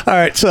glove. All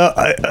right, so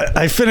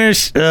I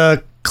finished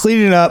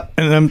cleaning up,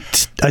 and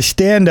I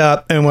stand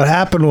up, and what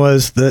happened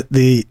was that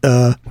the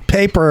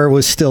paper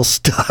was still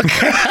stuck.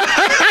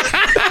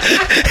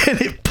 And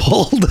it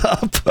pulled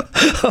up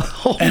a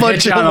whole And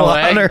bunch hit you of on the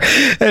leg? water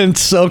and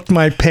soaked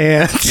my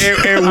pants. It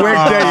wicked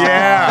it.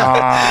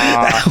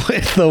 Yeah.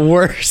 With the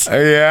worst.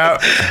 Yeah.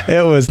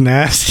 It was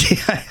nasty.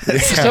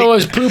 So it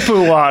was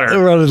poo-poo I water.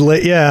 running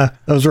late. Yeah,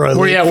 I was running.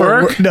 Were late you at for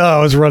work? No, I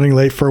was running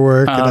late for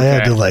work, and I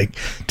had okay. to like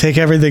take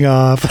everything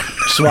off.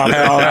 Swap it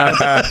all out.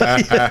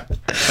 That's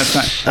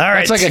not, All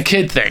right, It's like a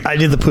kid thing. I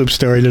did the poop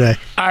story today.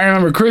 I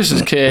remember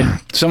Chris's kid.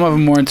 Some of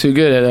them weren't too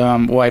good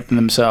at wiping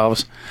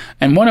themselves,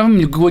 and one of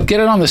them would get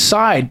it on the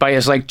side by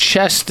his like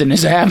chest and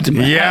his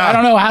abdomen. Yeah. I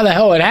don't know how the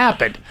hell it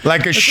happened.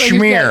 Like a It's like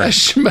he's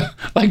schmear. got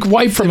like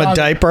wipe From it a on-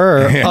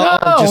 diaper? Or,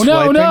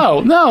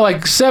 No,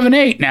 like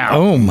 7-8 now.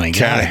 Oh my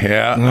god!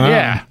 Yeah.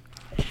 Yeah.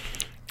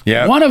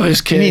 Yeah. One of his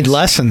You kids. need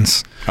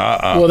lessons.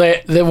 Well,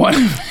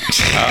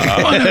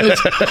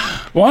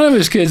 one of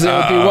his kids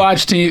would be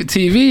watching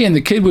TV, and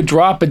the kid would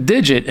drop a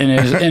digit in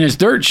his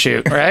dirt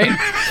chute. Right?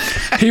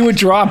 He would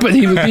drop it.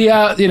 He would be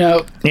out.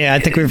 Yeah, I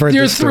think we've heard.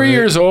 You're this story. 3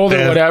 years old or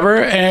Yeah. whatever,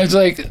 and it's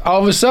like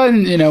all of a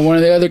sudden, one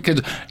of the other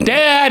kids,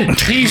 Dad,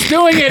 he's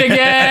doing it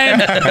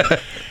again.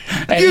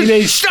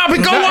 And Stop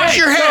it. Go wash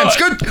your Hey, hands.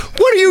 go- Go,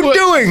 what are you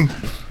doing?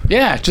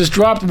 Yeah, just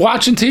dropped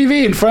watching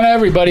TV in front of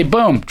everybody.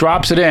 Boom,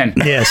 drops it in.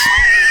 Yes.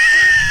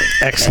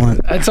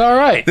 Excellent. That's all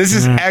right. This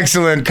is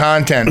excellent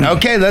content.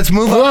 Okay, let's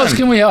move Who on. else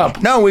can we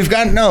help? No, we've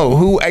got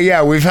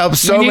Yeah, we've helped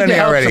so We need many to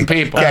help already. some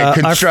people.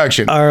 Okay,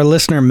 construction. Our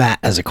listener Matt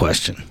has a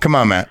question. Come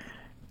on, Matt.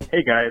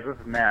 Hey guys, this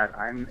is Matt.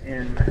 I'm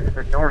in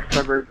the north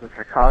suburbs of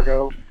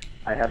Chicago.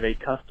 I have a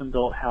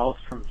custom-built house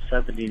from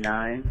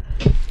 '79,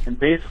 and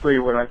basically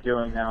what I'm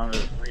doing now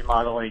is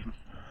remodeling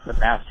the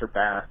master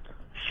bath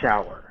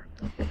shower.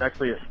 It's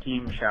actually a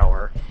steam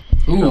shower.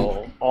 Ooh.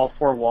 So all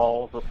four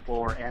walls, the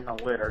floor, and the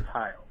lid are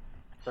tiled.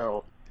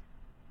 So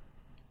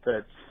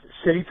the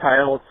shitty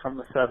tile is from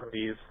the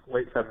 70s,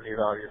 late 70s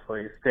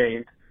obviously,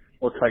 stained,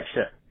 looks like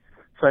shit.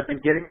 So I've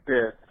been getting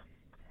bids,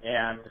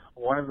 and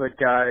one of the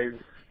guys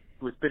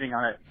who was bidding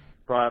on it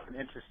brought up an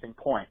interesting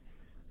point,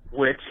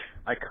 which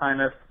I kind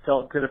of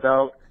felt good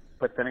about,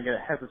 but then I get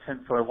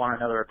hesitant, so I want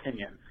another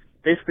opinion.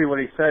 Basically what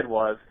he said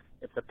was,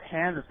 if the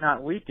pan is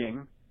not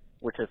leaking,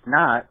 which it's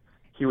not,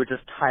 he would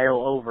just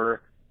tile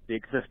over the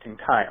existing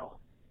tile.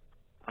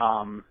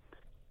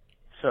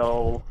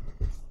 So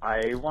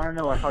I want to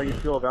know how you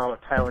feel about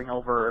tiling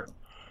over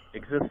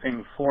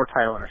existing floor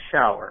tile in a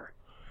shower.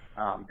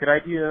 Good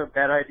idea,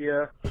 bad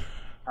idea?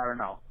 I don't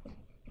know.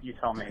 You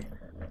tell me.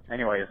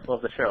 Anyways,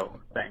 love the show.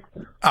 Thanks.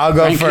 I'll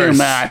go Thank you, first.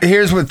 Matt.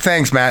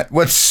 Thanks, Matt.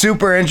 What's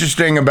super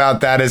interesting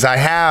about that is I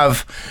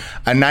have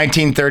a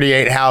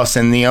 1938 house,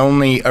 and the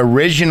only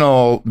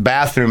original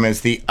bathroom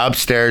is the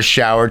upstairs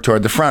shower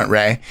toward the front,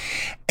 Ray.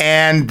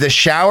 And the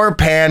shower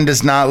pan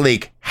does not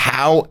leak.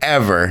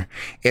 However,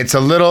 it's a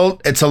little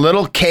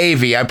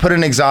cavey. I put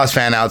an exhaust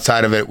fan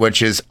outside of it,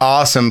 which is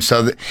awesome.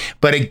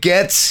 But it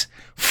gets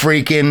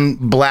freaking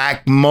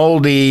black,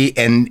 moldy,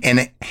 and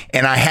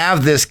I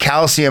have this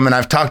calcium, and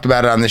I've talked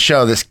about it on the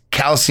show, this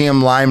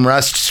calcium lime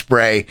rust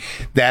spray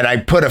that I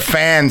put a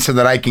fan so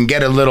that I can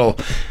get a little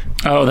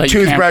that you can't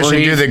toothbrush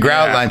and do breathe? the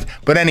grout Yeah. lines.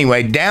 But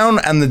anyway, down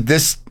on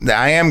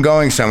I am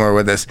going somewhere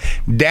with this.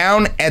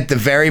 Down at the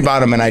very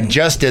bottom, and I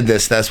just did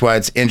this, that's why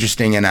it's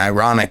interesting and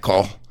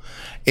ironical,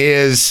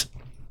 is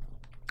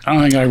I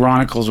don't think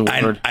ironical's a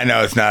word. I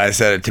know it's not. I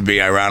said it to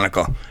be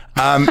ironical.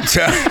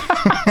 So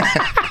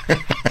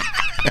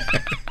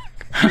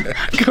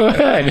Go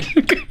ahead.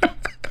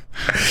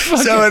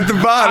 so at the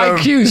bottom,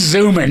 IQ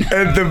zooming.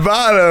 at the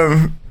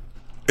bottom,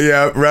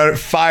 yeah,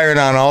 firing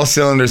on all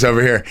cylinders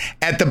over here.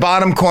 At the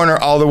bottom corner,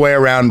 all the way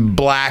around,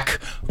 black.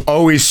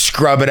 Always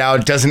scrub it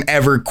out. Doesn't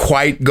ever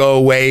quite go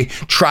away.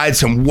 Tried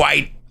some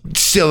white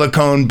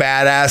silicone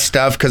badass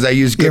stuff because I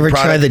use good You ever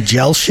product. try the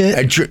gel shit?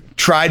 I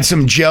tried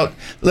some gel.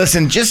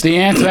 Listen, just The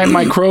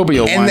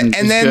antimicrobial one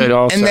is good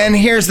also. And then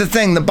here's the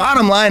thing. The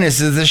bottom line is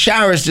the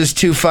shower is just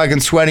too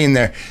fucking sweaty in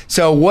there.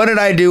 So what did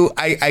I do?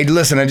 I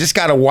listen, I just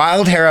got a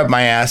wild hair up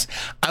my ass.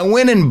 I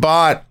went and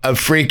bought a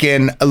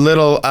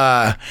little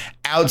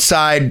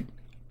outside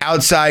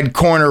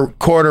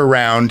quarter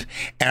round,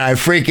 and I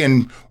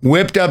freaking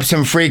whipped up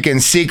some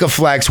freaking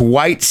Sikaflex,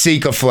 white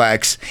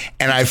Sikaflex,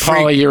 and I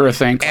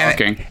polyurethane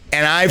caulking.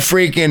 And I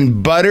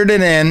freaking buttered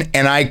it in,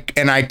 and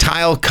I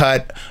tile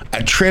cut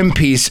a trim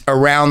piece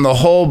around the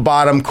whole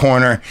bottom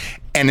corner,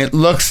 and it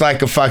looks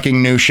like a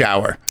fucking new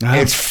shower.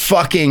 It's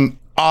fucking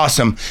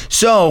awesome.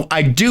 So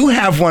I do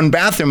have one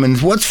bathroom,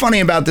 and what's funny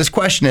about this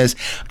question is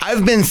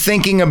I've been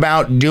thinking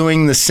about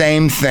doing the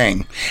same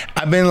thing.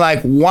 I've been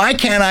like, why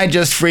can't I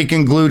just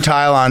freaking glue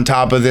tile on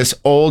top of this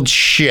old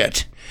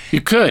shit?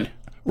 You could.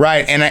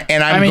 Right,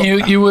 I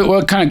mean, you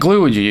what kind of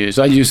glue would you use?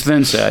 I'd use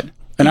thin set,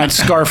 and I'd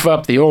scarf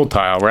up the old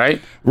tile, right?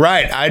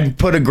 Right, I'd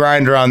put a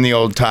grinder on the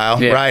old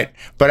tile, right?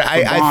 But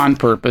for bond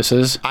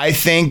purposes, I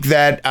think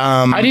that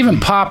I'd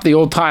even pop the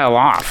old tile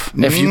off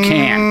if you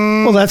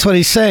can. Well, that's what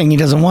he's saying. He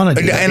doesn't want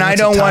to do that. And I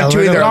don't want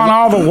to either. On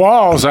all the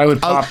walls, I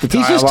would pop the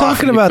tile off. He's just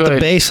talking about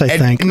the base, I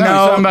think. No, he's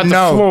talking about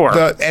the floor.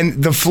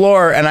 The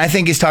floor, and I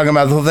think he's talking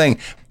about the whole thing.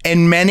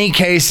 In many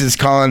cases,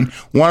 Colin,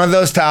 one of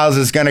those tiles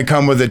is going to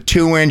come with a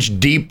 2-inch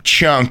deep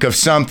chunk of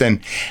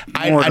something.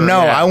 I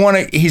know. I want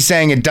to. He's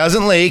saying it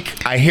doesn't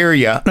leak. I hear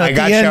you. At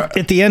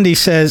the end, he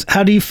says,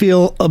 "How do you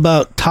feel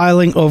about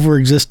tiling over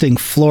existing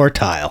floor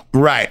tile?"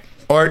 Right,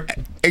 or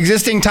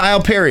existing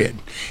tile. Period.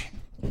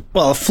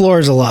 Well, a floor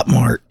is a lot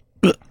more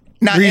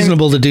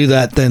reasonable to do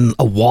that than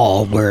a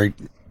wall where.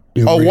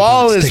 A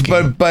wall is,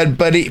 but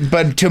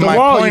to my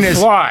point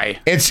is,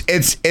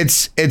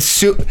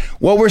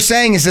 what we're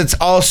saying is it's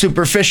all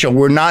superficial.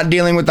 We're not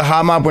dealing with the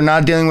hot mop. We're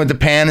not dealing with the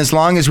pan. As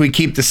long as we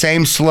keep the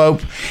same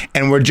slope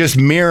and we're just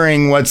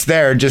mirroring what's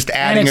there, just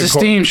adding. And it's a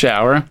steam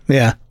shower.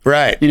 Yeah.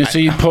 Right. So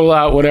you pull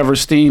out whatever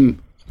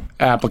steam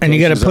application.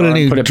 And you got to put a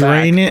new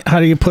drain in. How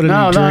do you put a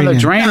new drain in? No, the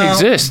drain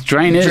exists.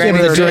 Drain is. Yeah,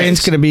 but the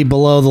drain's going to be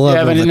below the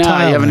level of the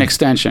tile. You have an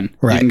extension.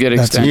 Right. You can get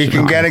extension. You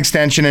can get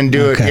extension and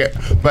do it. Yeah.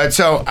 But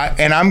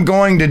and I'm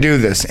going to do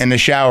this in the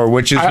shower,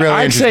 which is really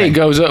I'd interesting. say it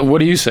goes up. What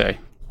do you say?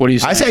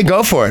 I say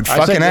go for it.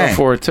 I say go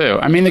for it too.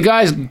 I mean, the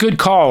guy's good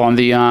call on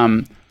the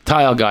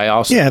tile guy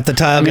also. Yeah, if the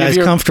tile guy's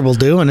comfortable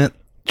doing it.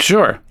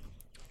 Sure.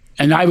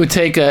 And I'd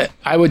take an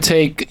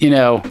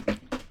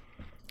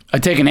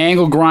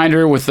angle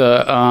grinder with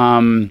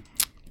a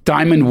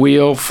diamond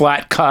wheel,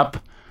 flat cup,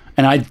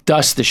 and I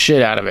dust the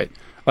shit out of it.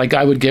 Like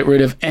I would get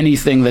rid of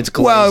anything that's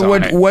glazed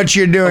on it. What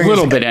you're doing a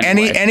little bit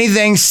anyway.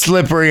 Anything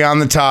slippery on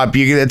the top,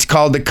 it's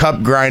called the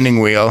cup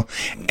grinding wheel,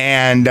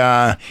 and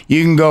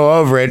you can go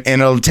over it,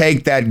 and it'll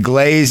take that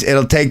glaze.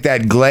 It'll take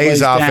that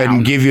glaze off it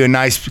and give you a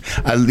nice,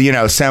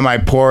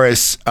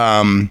 semi-porous.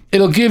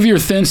 It'll give your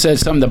thin set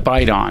something to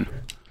bite on,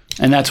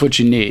 and that's what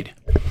you need,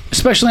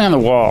 especially on the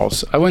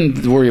walls. I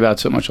wouldn't worry about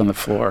so much on the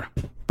floor,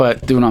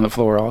 but doing on the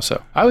floor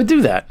also. I would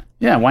do that.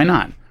 Yeah, why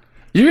not?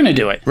 You're going to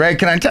do it. Ray,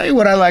 can I tell you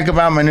what I like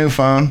about my new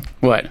phone?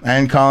 What?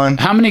 And Colin?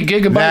 How many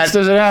gigabytes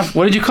does it have?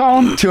 What did you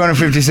call them?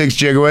 256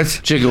 gigawatts.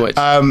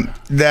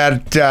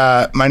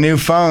 My new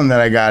phone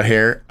that I got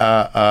here,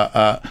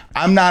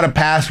 I'm not a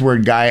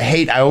password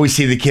guy. I always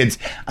see the kids.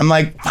 I'm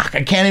like, fuck,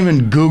 I can't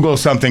even Google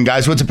something,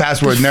 guys. What's a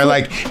password? And they're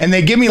like, and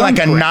they give me like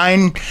a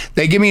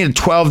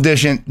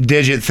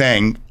 12-digit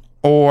thing.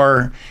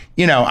 Or,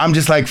 I'm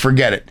just like,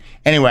 forget it.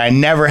 Anyway, I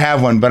never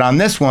have one, but on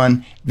this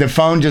one, the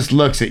phone just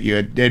looks at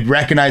you. It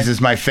recognizes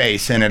my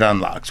face and it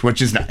unlocks,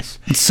 which is nice.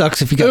 It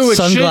sucks if you got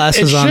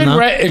sunglasses on, though.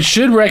 It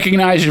should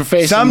recognize your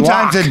face.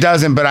 Sometimes it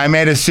doesn't, but I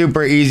made a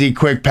super easy,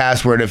 quick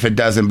password if it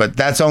doesn't. But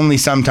that's only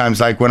sometimes,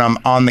 like when I'm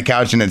on the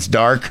couch and it's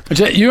dark.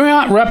 You're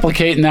not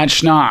replicating that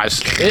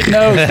schnoz. It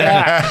knows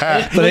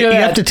that. But you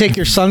have to take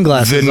your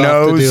sunglasses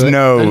off to do it. The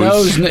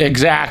nose,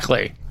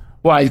 exactly.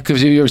 Why?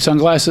 Because your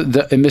sunglasses,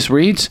 it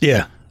misreads?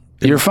 Yeah.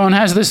 Your phone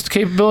has this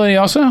capability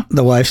also?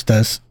 The wife's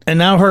does. And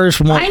now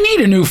hers won't. I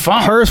need a new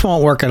phone. Hers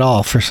won't work at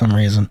all for some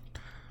reason.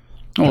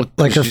 Well,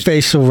 like her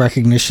facial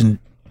recognition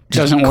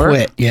doesn't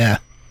work? Yeah.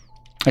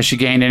 Has she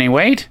gained any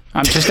weight?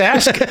 I'm just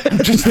asking.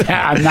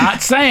 I'm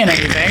not saying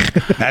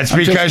anything. That's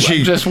because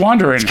I'm just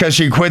wondering. It's because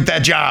she quit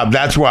that job.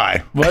 That's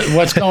why.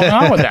 What's going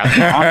on with that?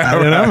 I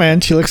don't know,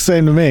 man. She looks the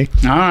same to me.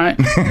 All right.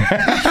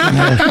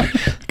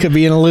 Could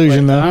be an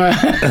illusion, though.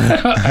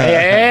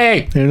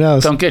 Hey. Who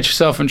knows? Don't get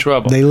yourself in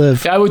trouble. They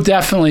live. I would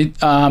definitely.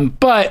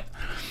 But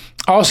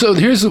also,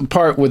 here's the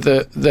part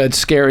that's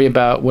scary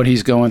about what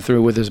he's going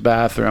through with his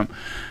bathroom,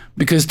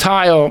 because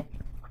tile.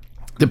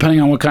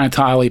 Depending on what kind of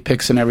tile he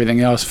picks and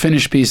everything else,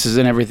 finish pieces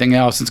and everything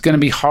else, it's going to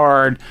be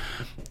hard to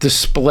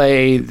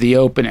display the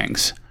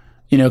openings,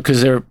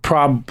 because they're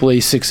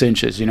probably 6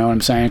 inches. You know what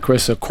I'm saying,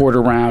 Chris? A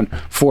quarter round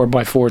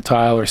 4x4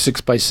 tile or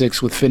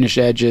 6x6 with finished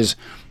edges,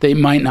 they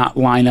might not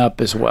line up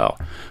as well.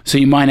 So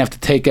you might have to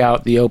take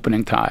out the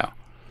opening tile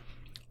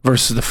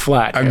versus the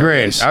flat. Agreed.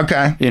 Areas.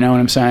 Okay. You know what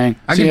I'm saying?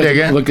 I can dig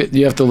it.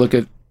 You have to look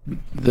at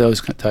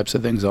those types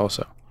of things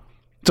also.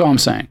 That's all I'm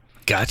saying.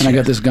 Gotcha. And I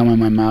got this gum in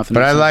my mouth. And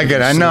But I like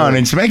it. I know, and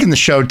it's making the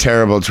show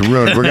terrible. It's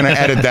ruined. We're going to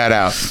edit that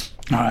out.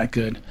 All right,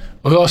 good.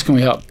 Well, who else can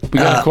we help? We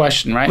got a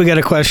question, right? We got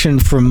a question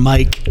from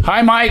Mike.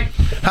 Hi, Mike.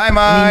 Hi,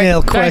 Mike.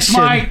 Email Thanks,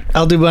 question. Mike.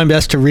 I'll do my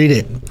best to read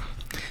it.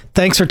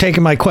 Thanks for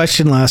taking my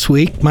question last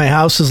week. My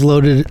house is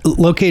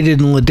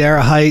located in Ladera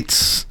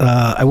Heights.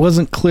 I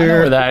wasn't I know clear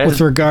where that with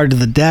is. regard to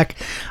the deck.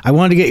 I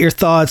wanted to get your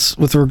thoughts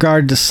with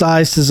regard to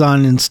size, design,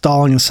 and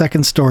installing a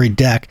second-story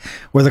deck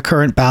where the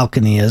current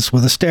balcony is,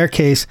 with a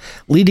staircase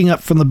leading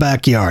up from the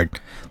backyard.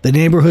 The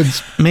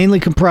neighborhood's mainly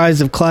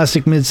comprised of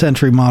classic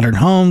mid-century modern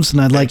homes, and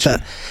I'd like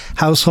the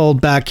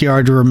household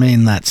backyard to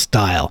remain that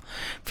style.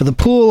 For the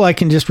pool, I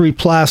can just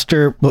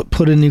replaster but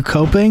put in new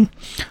coping,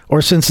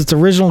 or since it's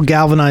original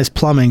galvanized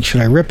plumbing,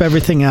 should I rip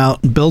everything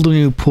out and build a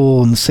new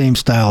pool in the same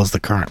style as the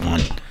current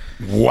one?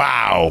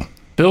 Wow.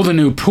 Build a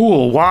new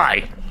pool.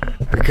 Why?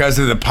 Because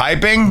of the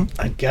piping?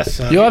 I guess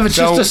so. You'll have it's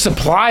So- just a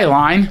supply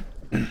line.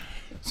 Oh,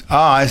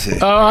 I see.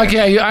 Oh,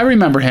 okay. I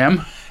remember him.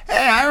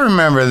 Hey, I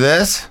remember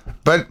this.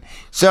 But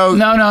so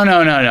No.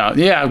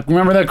 Yeah,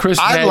 remember that Chris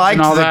I Hedge liked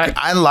and all that?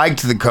 I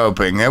liked the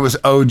coping. It was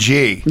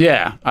OG.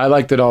 Yeah, I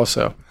liked it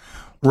also.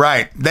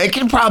 Right. They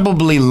can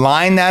probably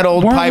line that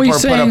old Weren't pipe we or put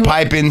a saying-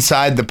 pipe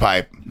inside the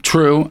pipe.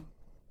 True.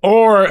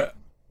 Or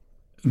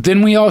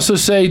didn't we also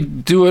say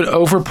do it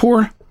over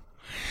pour?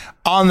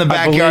 On the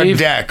backyard believe-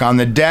 deck. On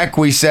the deck,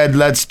 we said,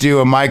 let's do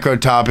a micro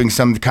topping,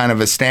 some kind of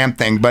a stamp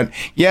thing. But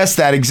yes,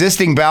 that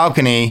existing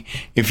balcony,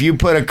 if you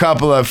put a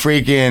couple of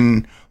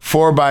freaking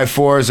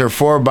 4x4s or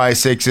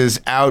 4x6s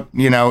out,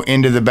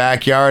 into the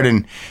backyard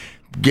and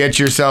get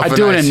yourself I a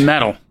do nice, it in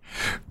metal.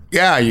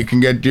 Yeah, you can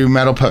do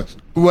metal posts.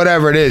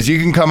 Whatever it is, you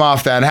can come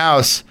off that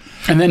house.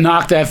 And then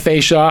knock that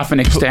face off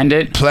and extend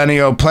it. Plenty.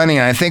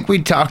 And I think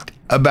we talked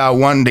about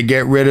wanting to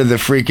get rid of the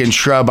freaking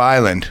shrub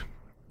island.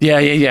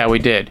 Yeah, we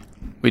did.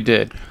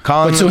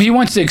 Colin, But so he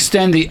wants to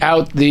extend the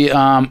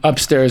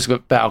upstairs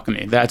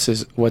balcony. That's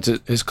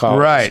his call.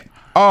 right.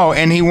 Oh,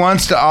 and he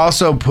wants to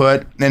also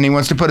put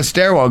a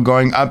stairwell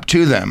going up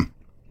to them.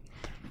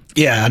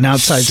 Yeah, an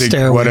outside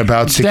stairway. What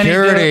about Then he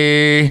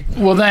security?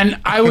 Well, then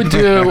I would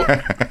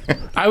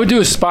do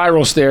a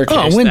spiral staircase.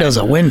 Oh, a window's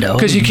a window.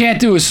 Because you can't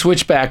do a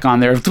switchback on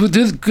there. Pull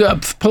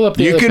up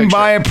the You other can picture.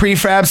 buy a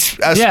prefab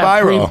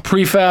spiral.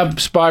 Prefab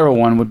spiral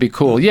one would be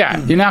cool.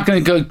 Yeah, you're not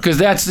going to go because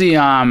that's the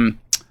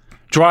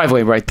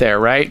driveway right there,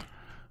 right?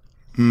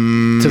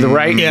 To the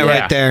right. Yeah,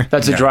 right there.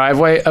 That's a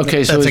driveway.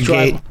 Okay, so That's it's a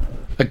gate.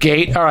 A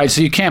gate. All right,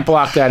 so you can't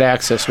block that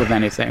access with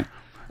anything.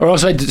 Or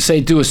else I'd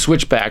say do a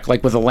switchback,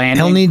 like with a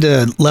landing. He'll need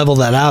to level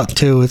that out,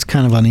 too. It's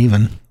kind of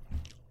uneven.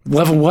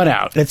 Level what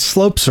out? It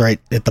slopes right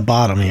at the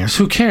bottom here.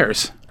 Who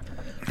cares?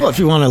 Well, if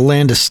you want to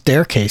land a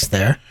staircase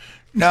there.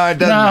 No, it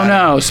doesn't matter.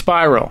 No,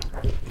 spiral.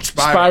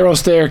 Spiral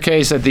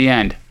staircase at the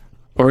end.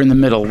 Or in the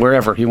middle,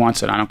 wherever he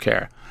wants it. I don't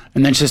care.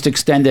 And then just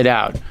extend it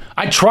out.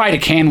 I'd try to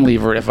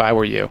cantilever it if I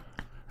were you.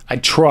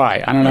 I'd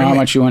try. I don't know how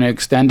much you want to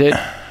extend it.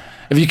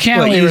 If you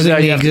cantilever Using that,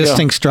 the you have to go.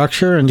 existing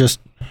structure and just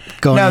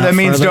going No, out that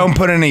means further? don't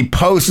put any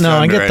posts No,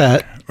 I under get it.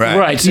 that.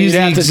 Right, so Use you'd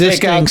the have to take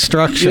existing out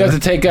structure. You have to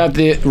take out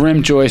the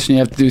rim joist, and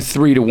you have to do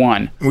 3 to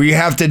 1, We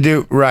have to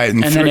do right.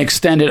 and then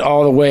extend it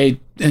all the way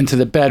into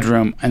the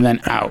bedroom, and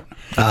then out.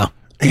 Oh.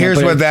 Here's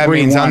but what that 3-1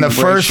 means. On the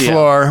first ratio.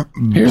 floor,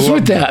 Here's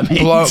what that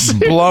means.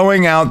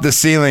 blowing out the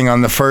ceiling on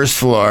the first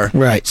floor,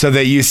 Right. so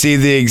that you see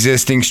the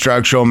existing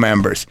structural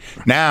members.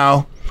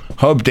 Now,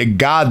 hope to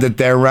God that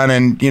they're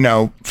running,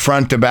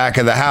 front to back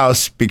of the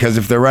house, because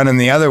if they're running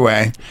the other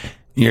way,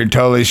 you're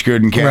totally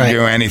screwed and can't Right.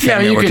 do anything Yeah,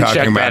 that you we're can talking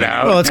check about. that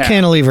out. Well, it's Yeah.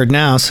 cantilevered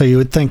now, so you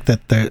would think that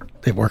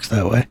it works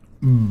that way.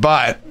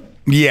 But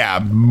yeah,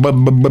 but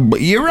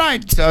you're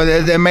right. So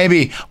there may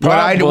be what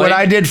Probably.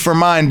 I did for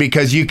mine,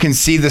 because you can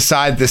see the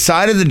side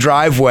of the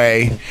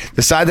driveway,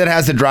 the side that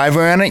has the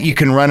driveway on it. You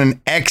can run an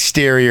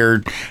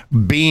exterior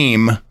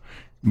beam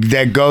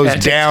that goes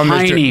That's down. a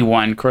tiny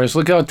one, Chris.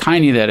 Look how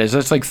tiny that is.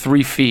 That's like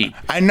 3 feet.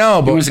 I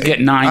know, but wants to get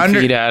 9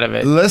 feet out of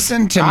it.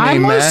 Listen to me,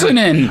 I'm man.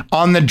 listening.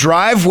 On the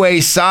driveway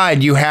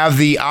side, you have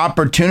the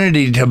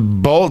opportunity to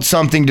bolt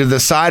something to the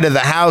side of the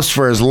house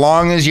for as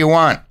long as you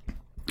want.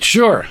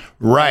 Sure.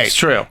 Right. That's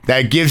true.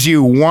 That gives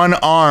you one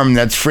arm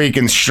that's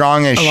freaking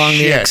strong as Along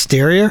shit. the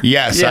exterior?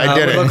 Yes, Yeah, I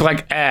did would it. look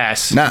like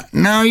ass.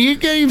 No, you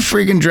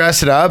freaking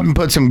dress it up and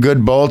put some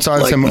good bolts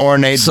on, some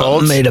ornate Something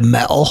bolts. made of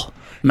metal.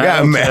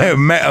 Yeah, Metal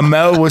too. a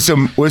metal with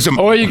some.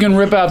 Or you can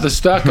rip out the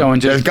stucco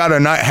and It's just got a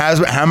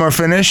hammer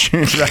finish.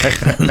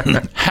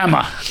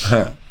 hammer.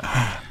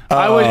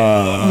 I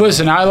would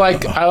listen. I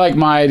like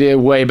my idea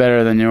way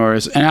better than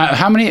yours. And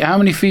how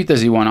many feet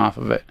does he want off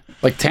of it?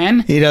 Like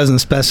 10? He doesn't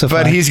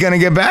specify. But he's going to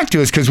get back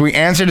to us because we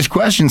answered his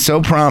question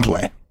so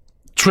promptly.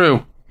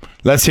 True.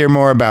 Let's hear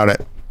more about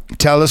it.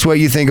 Tell us what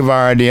you think of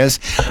our ideas.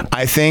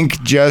 I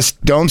think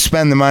just don't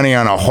spend the money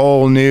on a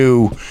whole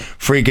new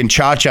freaking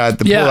cha-cha at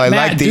the Yeah, pool. I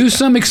Matt, like do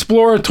some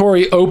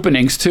exploratory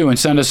openings too, and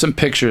send us some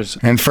pictures,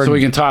 and for so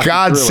we can talk.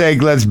 God's through it.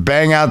 sake, let's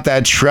bang out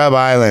that shrub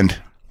island.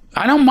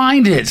 I don't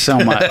mind it so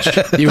much.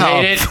 You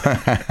hate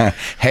it?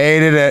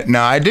 Hated it.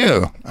 No, I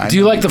do. Do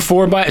you like the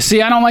 4x?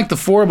 See, I don't like the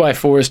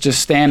 4x4s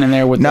just standing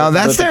there with.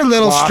 That's their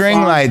little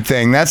string light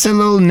thing. That's their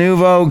little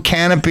Nouveau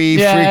canopy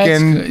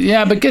freaking.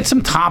 Yeah, but get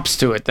some tops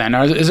to it then.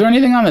 Is there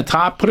anything on the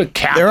top? Put a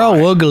cap. They're all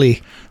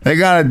woogly. They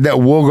got that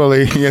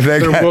woogly. Yeah,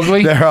 they're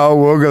woogly? They're all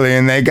woogly,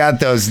 and they got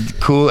those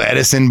cool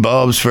Edison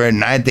bulbs for at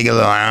night. They get a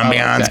little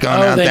ambiance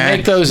going out they there. They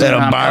make those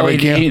little in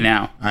barbecue LED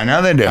now. I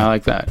know they do. I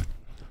like that.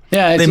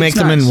 Yeah, they make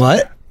them nice. in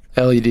what?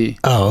 LED.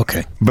 Oh,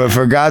 okay. But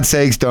for God's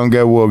sakes, don't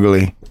get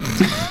woogly.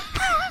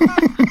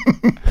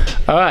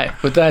 All right.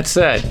 With that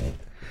said,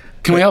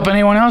 can we help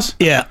anyone else?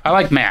 Yeah. I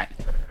like Matt.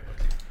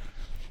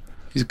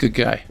 He's a good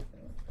guy.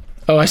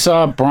 Oh, I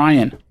saw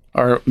Brian,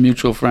 our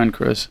mutual friend,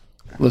 Chris,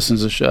 listens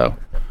to the show.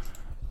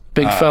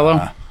 Big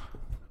fellow.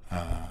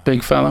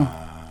 Big fellow.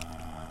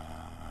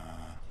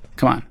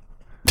 Come on.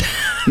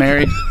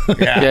 Married?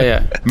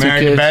 Yeah.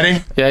 Married to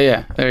Betty?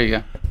 Yeah. There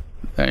you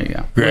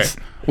go. Great.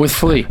 With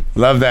Flea.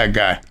 Love that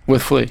guy.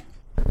 With Flea.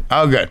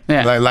 Oh, good.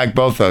 Yeah. Like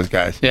both those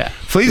guys. Yeah.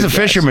 Flea's a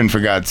fisherman, for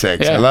God's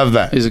sakes. Yeah. I love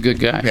that. He's a good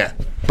guy. Yeah.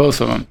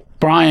 Both of them.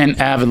 Brian,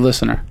 avid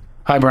listener.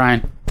 Hi,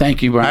 Brian.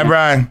 Thank you, Brian. Hi,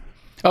 Brian.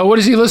 Oh, what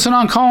does he listen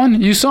on, Colin?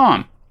 You saw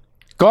him.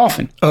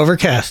 Golfing.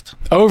 Overcast.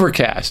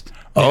 Overcast.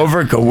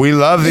 We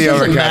love the Doesn't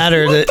Overcast.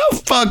 matter What that the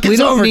fuck we is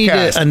don't Overcast?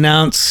 need to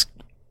announce.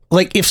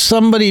 Like, if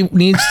somebody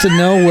needs to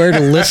know where to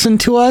listen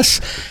to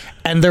us,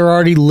 and they're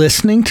already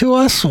listening to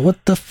us,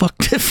 what the fuck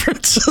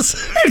difference is it?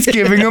 It's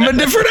giving them a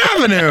different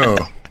avenue.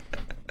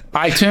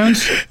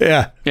 iTunes?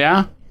 Yeah.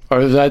 Yeah?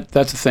 Or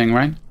that's a thing,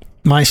 right?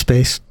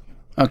 MySpace.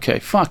 Okay,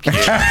 fuck you. All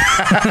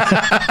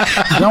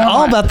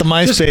about the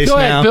MySpace Just go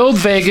now. ahead, build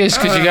Vegas,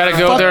 because you got to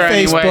go Fuck there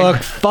Facebook. anyway.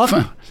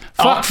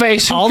 Fuck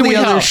face. Who all can the we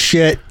other help?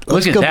 shit.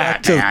 Let's Look at go that,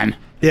 back to man.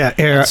 Yeah,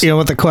 here, you know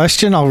what the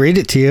question? I'll read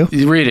it to you.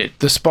 You read it.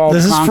 The spalled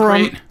This is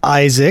concrete. from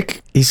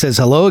Isaac. He says,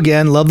 hello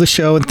again. Love the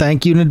show and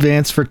thank you in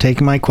advance for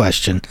taking my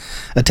question.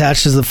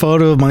 Attached is the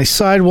photo of my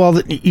sidewall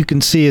that you can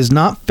see has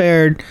not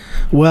fared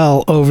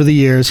well over the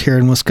years here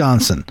in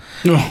Wisconsin.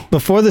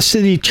 Before the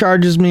city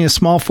charges me a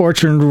small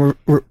fortune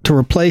to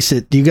replace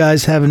it, do you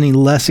guys have any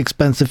less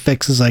expensive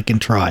fixes I can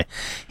try?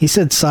 He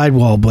said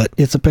sidewall, but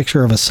it's a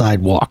picture of a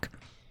sidewalk.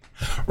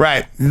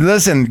 Right.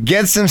 Listen,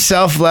 get some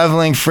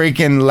self-leveling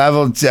freaking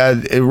leveled.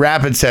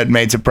 Rapid Set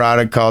makes a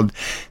product called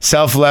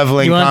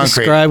self-leveling You want to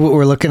concrete. describe what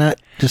we're looking at?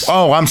 Just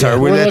I'm sorry.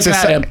 We're It's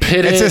looking at a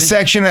pitted- It's a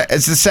section.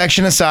 It's a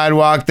section of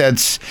sidewalk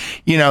that's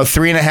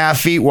 3.5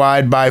 feet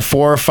wide by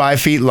 4 or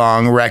 5 feet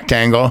long,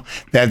 rectangle.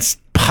 That's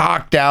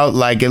pocked out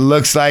like it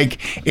looks like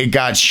it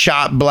got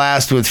shot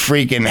blast with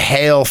freaking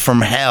hail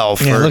from hell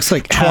for it looks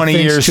like 20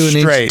 years to an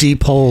straight. inch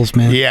deep holes,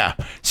 man. Yeah.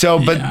 So,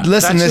 but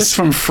listen, That's this just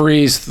from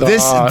freeze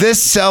thaw.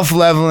 this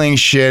self-leveling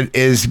shit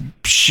is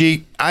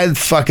chic. I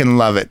fucking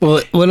love it.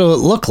 Well, what will it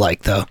look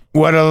like, though?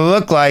 What it'll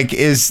look like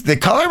is the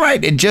color,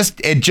 right? It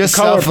just color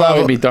self-level.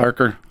 probably be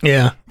darker.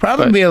 Yeah.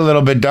 Probably be a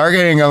little bit darker.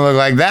 It ain't gonna look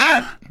like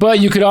that.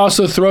 But you could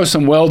also throw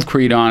some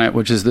weldcrete on it,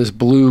 which is this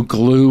blue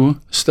glue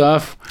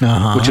stuff,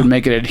 which would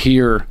make it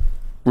adhere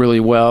really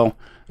well.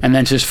 And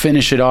then just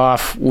finish it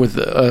off with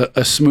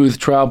a smooth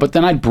trowel. But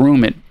then I'd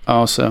broom it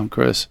also,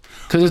 Chris,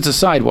 because it's a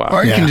sidewalk.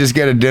 Or you can just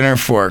get a dinner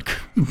fork.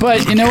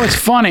 But you know what's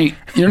funny?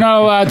 You're not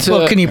allowed to.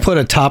 Well, can you put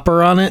a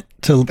topper on it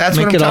to That's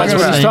make what it I'm all talking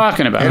the That's what same? he's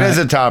talking about. It is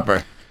a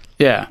topper.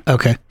 Yeah.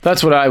 Okay.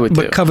 That's what I would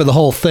do. But cover the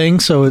whole thing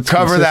so it's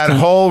Cover that consistent?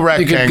 whole You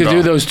rectangle. could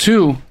do those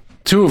two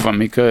of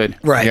them. You could.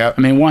 Right. Yep.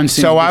 I mean, one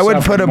seems So to be I would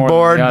suffering put a more than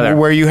board the other.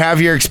 where you have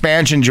your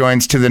expansion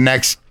joints to the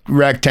next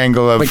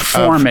rectangle of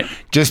form it.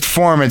 Just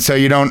form it so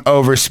you don't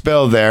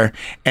overspill there,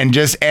 and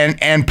just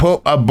and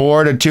put a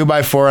board, a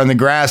 2x4 on the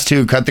grass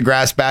too. Cut the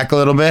grass back a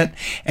little bit,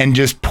 and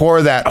just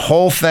pour that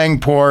whole thing.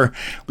 Pour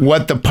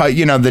what the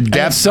And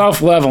depth,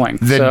 self-leveling.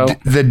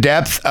 the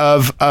depth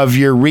of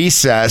your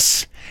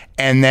recess,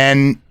 and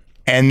then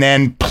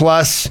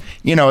plus, a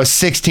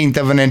 1/16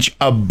 of an inch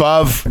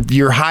above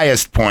your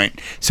highest point.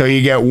 So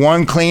you get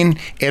one clean,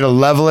 it'll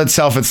level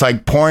itself. It's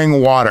like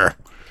pouring water.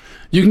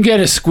 You can get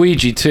a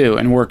squeegee too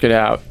and work it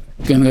out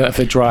if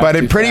it dries. But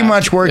too it pretty fast.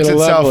 much works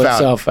It'll itself level out.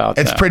 itself out.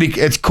 It's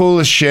though. it's cool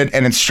as shit,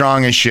 and it's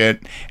strong as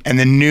shit. And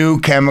the new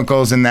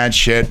chemicals in that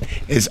shit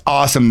is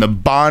awesome. The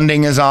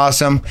bonding is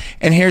awesome.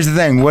 And here's the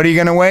thing. What are you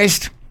going to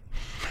waste?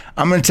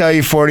 I'm going to tell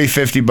you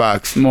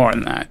 $40-$50. More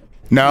than that.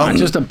 No,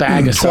 Just a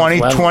bag of 20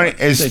 self-leveling.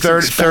 is It's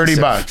 30 expensive.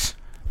 bucks.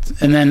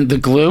 And then the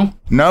glue.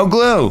 No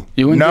glue.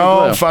 You wouldn't do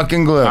no glue.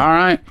 fucking glue. All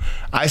right.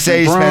 I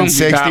say you Broom, spend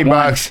you got 60 one.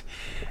 bucks.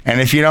 And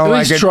if you don't At like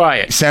least it, try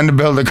it. send a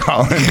bill to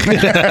Colin.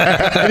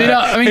 I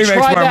mean, He makes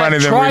try more that. money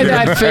than Try we do.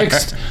 that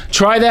fixed.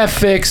 Try that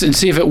fix and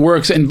see if it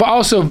works. And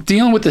also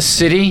dealing with the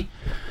city,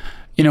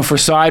 for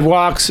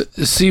sidewalks,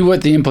 see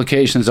what the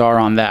implications are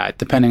on that,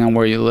 depending on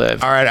where you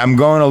live. All right, I'm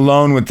going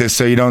alone with this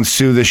so you don't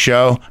sue the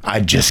show.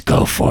 I'd just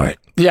go for it.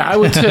 Yeah, I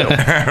would too.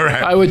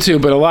 I would too.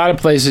 But a lot of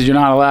places you're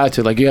not allowed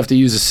to. Like you have to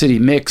use a city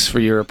mix for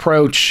your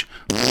approach.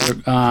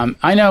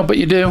 I know, but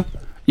you do.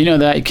 You know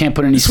that you can't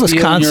put any It's steel in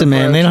your Wisconsin,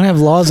 man. approach. They don't have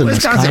laws in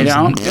Wisconsin.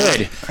 Wisconsin. They don't.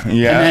 Good.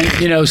 Yeah. And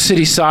then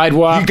city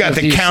sidewalk. You got with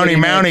the these county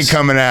city mountie mix.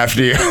 coming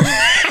after you.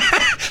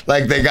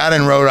 like they got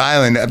in Rhode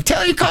Island. I'm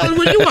telling you, Colin,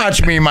 will you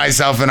watch me,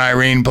 myself, and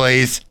Irene,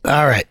 please?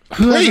 All right.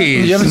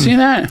 Please. You haven't seen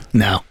that?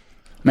 No.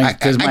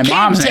 Because my I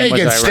mom's can't name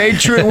take was it. Stay Irene.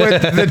 true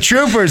with the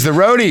troopers, the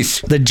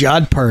roadies. The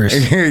Jodhpurs.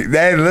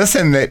 They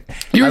listen. That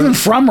You're even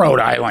from Rhode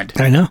Island,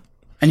 I know.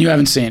 and you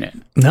haven't seen it.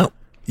 No.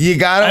 you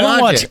gotta I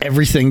don't watch it.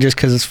 everything just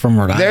because it's from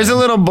Rhode Island. There's a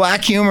little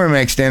black humor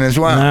mixed in as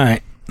well. All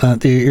right.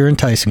 You're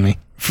enticing me.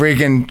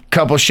 Freaking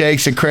couple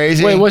shakes of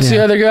crazy. Wait, what's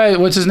the other guy?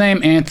 What's his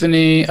name?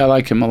 Anthony. I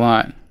like him a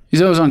lot.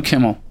 He's always on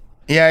Kimmel.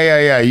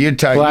 Yeah. You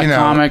talk. Black you know,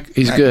 comic.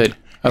 He's good.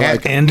 I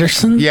like him.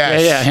 Anderson?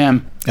 Yes. Yeah,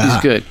 him. He's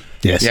good.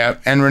 Yes. Yeah,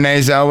 and Renee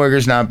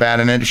Zellweger's not bad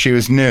in it. She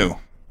was new.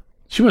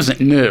 She wasn't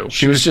new.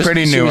 She was just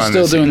pretty new She was on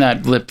still this doing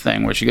that lip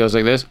thing where she goes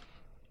like this.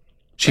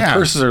 She Yeah.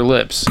 purses her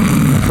lips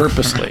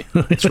purposely.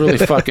 It's really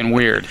fucking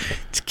weird.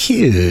 It's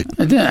cute.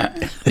 Yeah.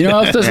 You know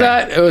who else does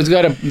that? It's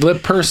got a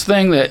lip purse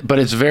thing but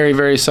it's very,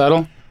 very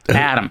subtle.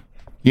 Adam.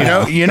 You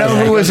know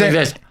who was Like in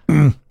this.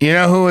 You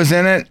know who was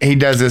in it? He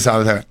does this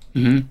all the time.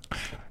 Mm-hmm.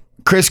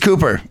 Chris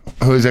Cooper,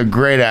 who's a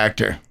great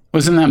actor.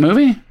 Was in that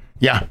movie?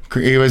 Yeah,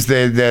 he was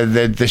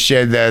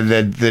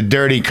the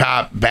dirty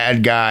cop,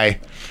 bad guy.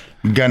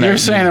 You're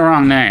saying the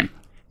wrong name.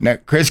 No,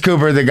 Chris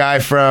Cooper, the guy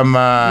from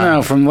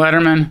No, from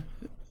Letterman.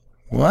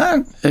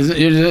 what?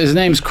 His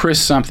name's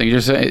Chris something.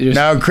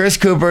 No, Chris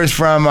Cooper's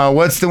from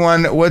what's the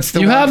one?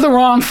 You have the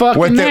wrong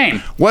fucking name.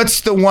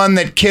 What's the one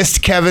that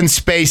kissed Kevin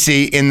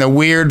Spacey in the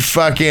weird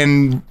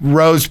fucking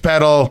rose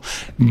petal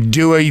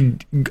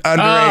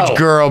underage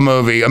girl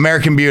movie,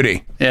 American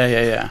Beauty?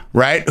 Yeah.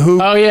 Right?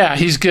 Who? Oh yeah,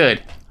 he's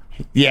good.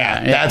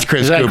 Yeah, that's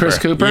Chris Is that Cooper. Chris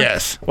Cooper?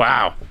 Yes.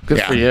 Wow.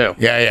 Good for you.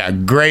 Yeah.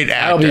 Great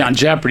actor. That'll be on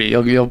Jeopardy.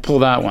 You'll pull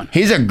that one.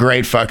 He's a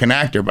great fucking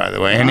actor, by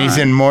the way, and he's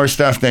in more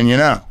stuff than you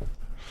know.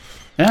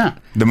 Yeah.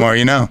 The more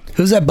you know.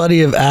 Who's that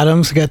buddy of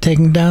Adams that got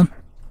taken down?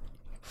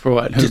 For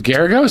what? Who's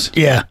Garagos?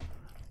 Yeah.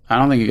 I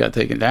don't think he got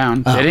taken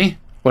down. Did he?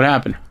 What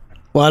happened?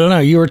 Well, I don't know.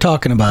 You were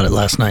talking about it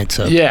last night,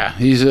 so. Yeah,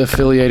 he's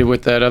affiliated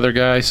with that other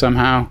guy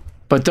somehow,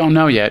 but don't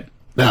know yet.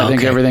 I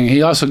think everything.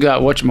 He also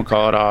got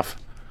whatchamacallit off.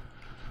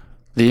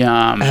 The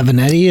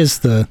Avenatti is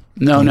the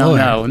no.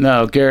 lawyer.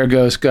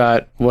 Garagos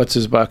got what's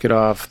his bucket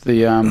off.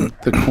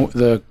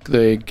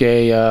 The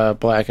gay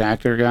black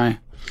actor guy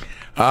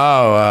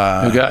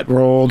who got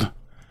rolled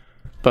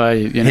by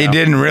he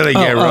didn't really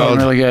get rolled.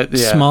 Didn't really get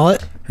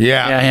Smollett?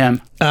 Yeah,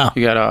 him. Oh.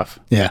 He got off.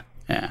 Yeah.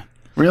 Yeah.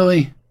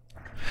 Really?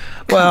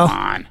 Well, Come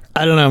on.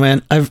 I don't know,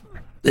 man.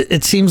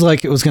 It seems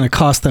like it was going to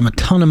cost them a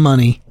ton of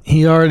money.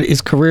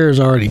 His career is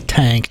already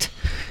tanked.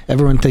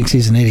 Everyone thinks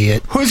he's an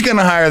idiot. Who's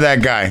gonna hire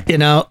that guy? You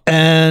know,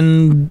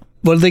 and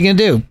what are they going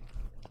to do?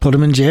 Put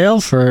him in jail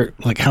for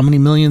like how many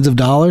millions of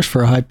dollars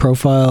for a high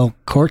profile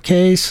court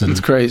case? And It's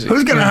crazy.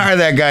 Who's gonna hire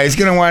that guy? He's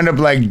gonna wind up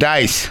like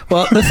Dice.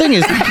 well, the thing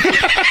is,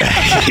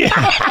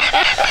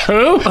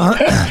 Who?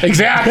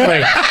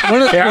 Exactly.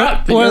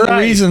 one of the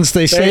reasons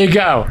they say There you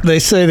go. they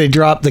say they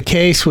dropped the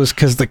case was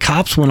because the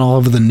cops went all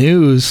over the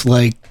news,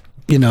 like,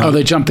 you know, Oh,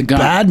 they jumped the gun.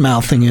 bad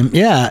mouthing him.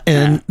 Yeah,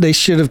 and they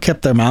should have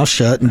kept their mouth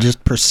shut and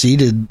just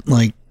proceeded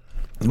like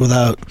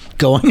without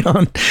going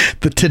on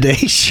the Today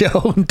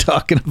Show and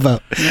talking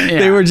about. Yeah.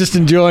 They were just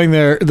enjoying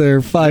their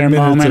 5 minutes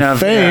moment of of-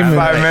 fame. yeah,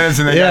 5 minutes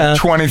and they got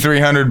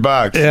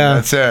 $2,300. Yeah.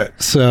 That's it.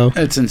 So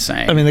It's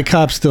insane. I mean, the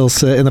cop still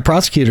said, and the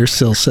prosecutor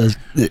still says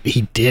that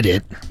he did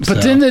it.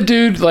 but then the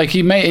dude, like,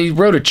 he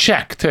wrote a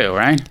check too,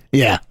 right?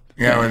 yeah,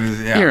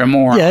 You're a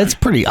moron. yeah, it's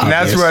pretty And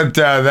obvious. that's what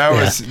that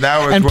was.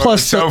 And what plus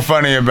was so the-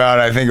 funny about.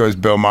 I think it was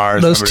Bill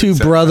Maher. those somebody two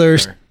said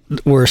brothers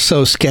that. were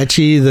so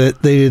sketchy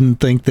that they didn't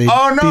think they'd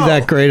Oh, no. be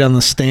that great on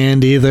the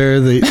stand either.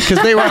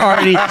 Because they were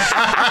already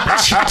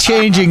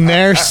changing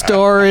their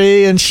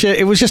story and shit.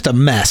 It was just a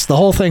mess. The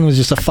whole thing was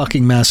just a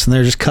fucking mess, and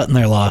they're just cutting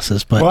their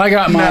losses. But Well, I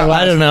got my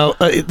I don't know.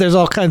 There's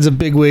all kinds of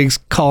bigwigs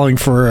calling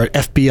for an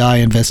FBI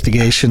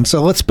investigation.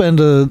 So let's spend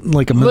 $1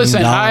 million.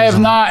 Listen, I have on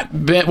it.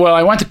 not been. Well,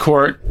 I went to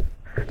court.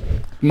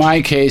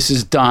 My case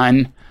is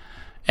done,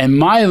 and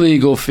my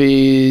legal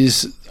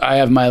fees. I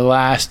have my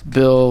last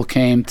bill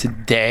came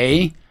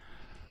today,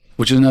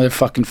 which is another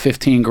fucking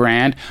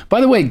 $15,000. By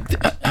the way,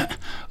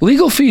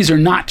 legal fees are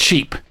not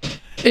cheap.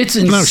 It's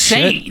No shit.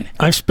 insane.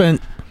 I've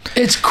spent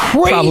It's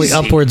crazy. probably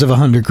upwards of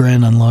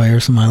 $100,000 on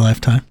lawyers in my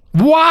lifetime.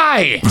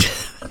 Why?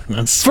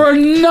 That's For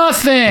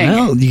nothing.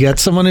 well, you got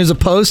someone who's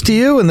opposed to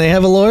you, and they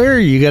have a lawyer.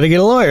 You got to get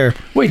a lawyer.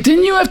 Wait,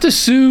 didn't you have to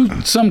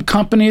sue some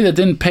company that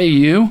didn't pay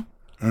you?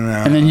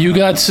 And then you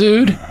got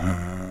sued?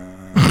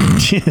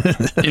 You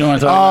don't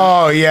want to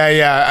talk Oh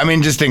yeah. I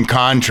mean, just in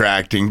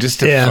contracting,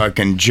 just a Yeah.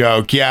 fucking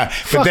joke. Yeah,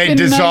 but they Fucking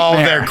dissolve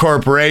nightmare. their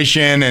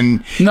corporation,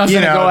 and Nothing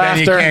to go then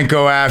you after. can't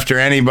go after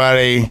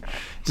anybody.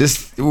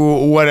 Just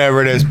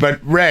whatever it is. But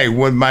Ray,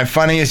 what my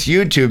funniest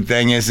YouTube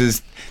thing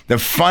is the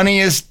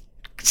funniest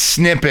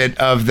snippet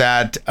of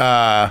that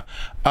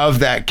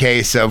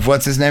case of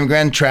what's his name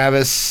again?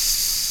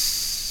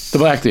 Travis. the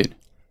black dude.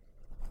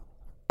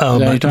 Oh, Is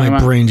that what you're talking my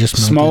about? brain just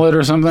melted. Smollett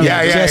or something?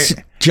 Yeah.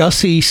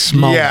 Jussie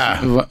Smollett.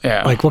 Yeah.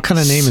 Yeah. Like, what kind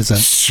of name is that?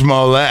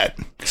 Smollett.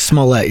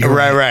 Smollett. You're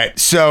Right.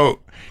 So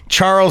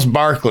Charles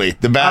Barkley,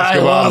 the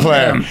basketball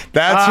player. Him.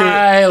 That's who.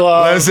 I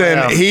love Listen,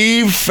 him.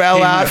 he fell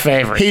He's out. my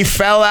favorite. He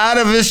fell out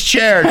of his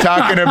chair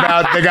talking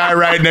about the guy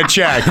writing a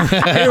check.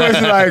 It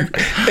was like,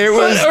 it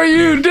was. What are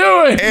you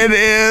doing? It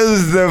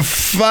is the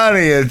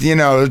funniest,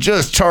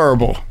 just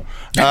terrible.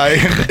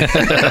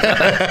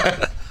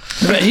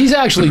 But he's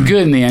actually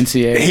good in the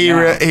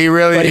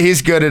NCAA.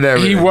 He's good at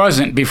everything. He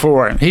wasn't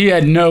before. He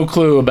had no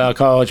clue about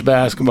college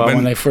basketball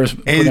when they first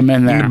put him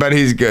in there. But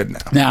he's good now.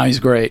 Now he's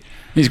great.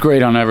 He's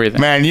great on everything.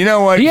 Man, you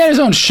know what? He had his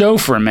own show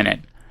for a minute.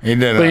 He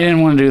did. But he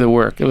didn't want to do the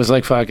work. It was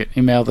like, fuck it.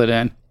 He mailed it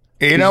in.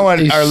 You know what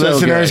our so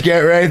listeners good. get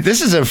right?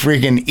 This is a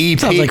freaking EP.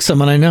 Sounds like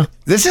someone I know.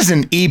 This is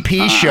an EP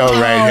show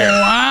right here.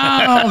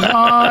 Wow.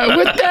 God.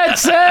 With that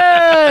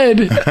said,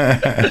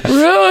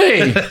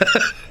 really?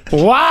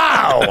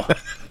 Wow.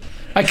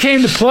 I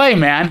came to play,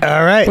 man.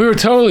 All right. We were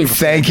totally.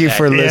 Thank you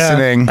for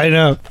listening. I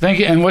know. Thank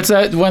you. And what's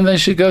that one they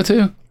should go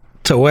to?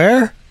 To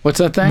where? What's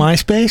that thing?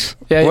 MySpace?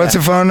 Yeah, What's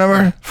the phone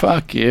number?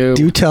 Fuck you.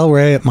 Do tell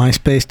Ray at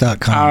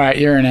myspace.com. All right,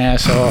 you're an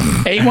asshole.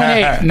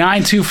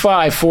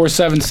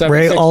 818-925-4776.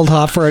 Ray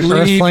Aldhofer at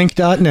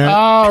earthlink.net.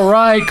 All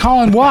right,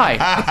 Colin, why?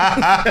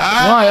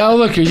 Why? Oh,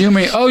 look,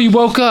 you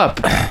woke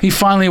up. He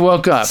finally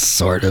woke up.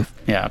 Sort of.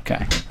 Yeah,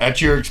 okay.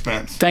 At your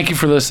expense. Thank you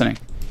for listening.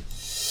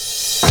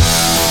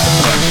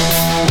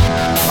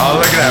 Oh,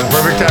 look at that.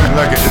 Perfect time.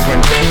 Look at this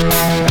one.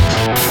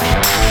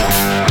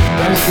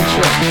 That was good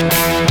shit.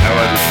 That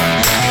was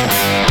fun.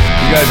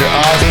 You guys are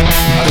awesome.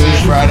 I'll see you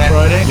Friday.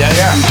 Yeah.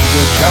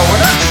 No, we're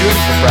not shooting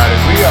for Friday.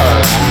 We are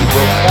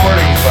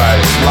recording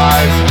Friday.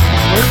 Live.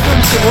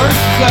 Where's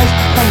you guys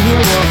come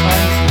here,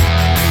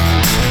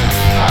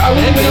 I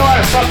wouldn't even know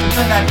how to fucking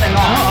turn that thing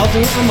on. I'll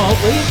do it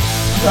remotely.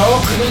 No,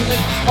 because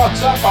it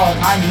fucks up all the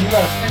time and you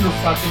gotta finger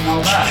fucking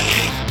all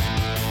that.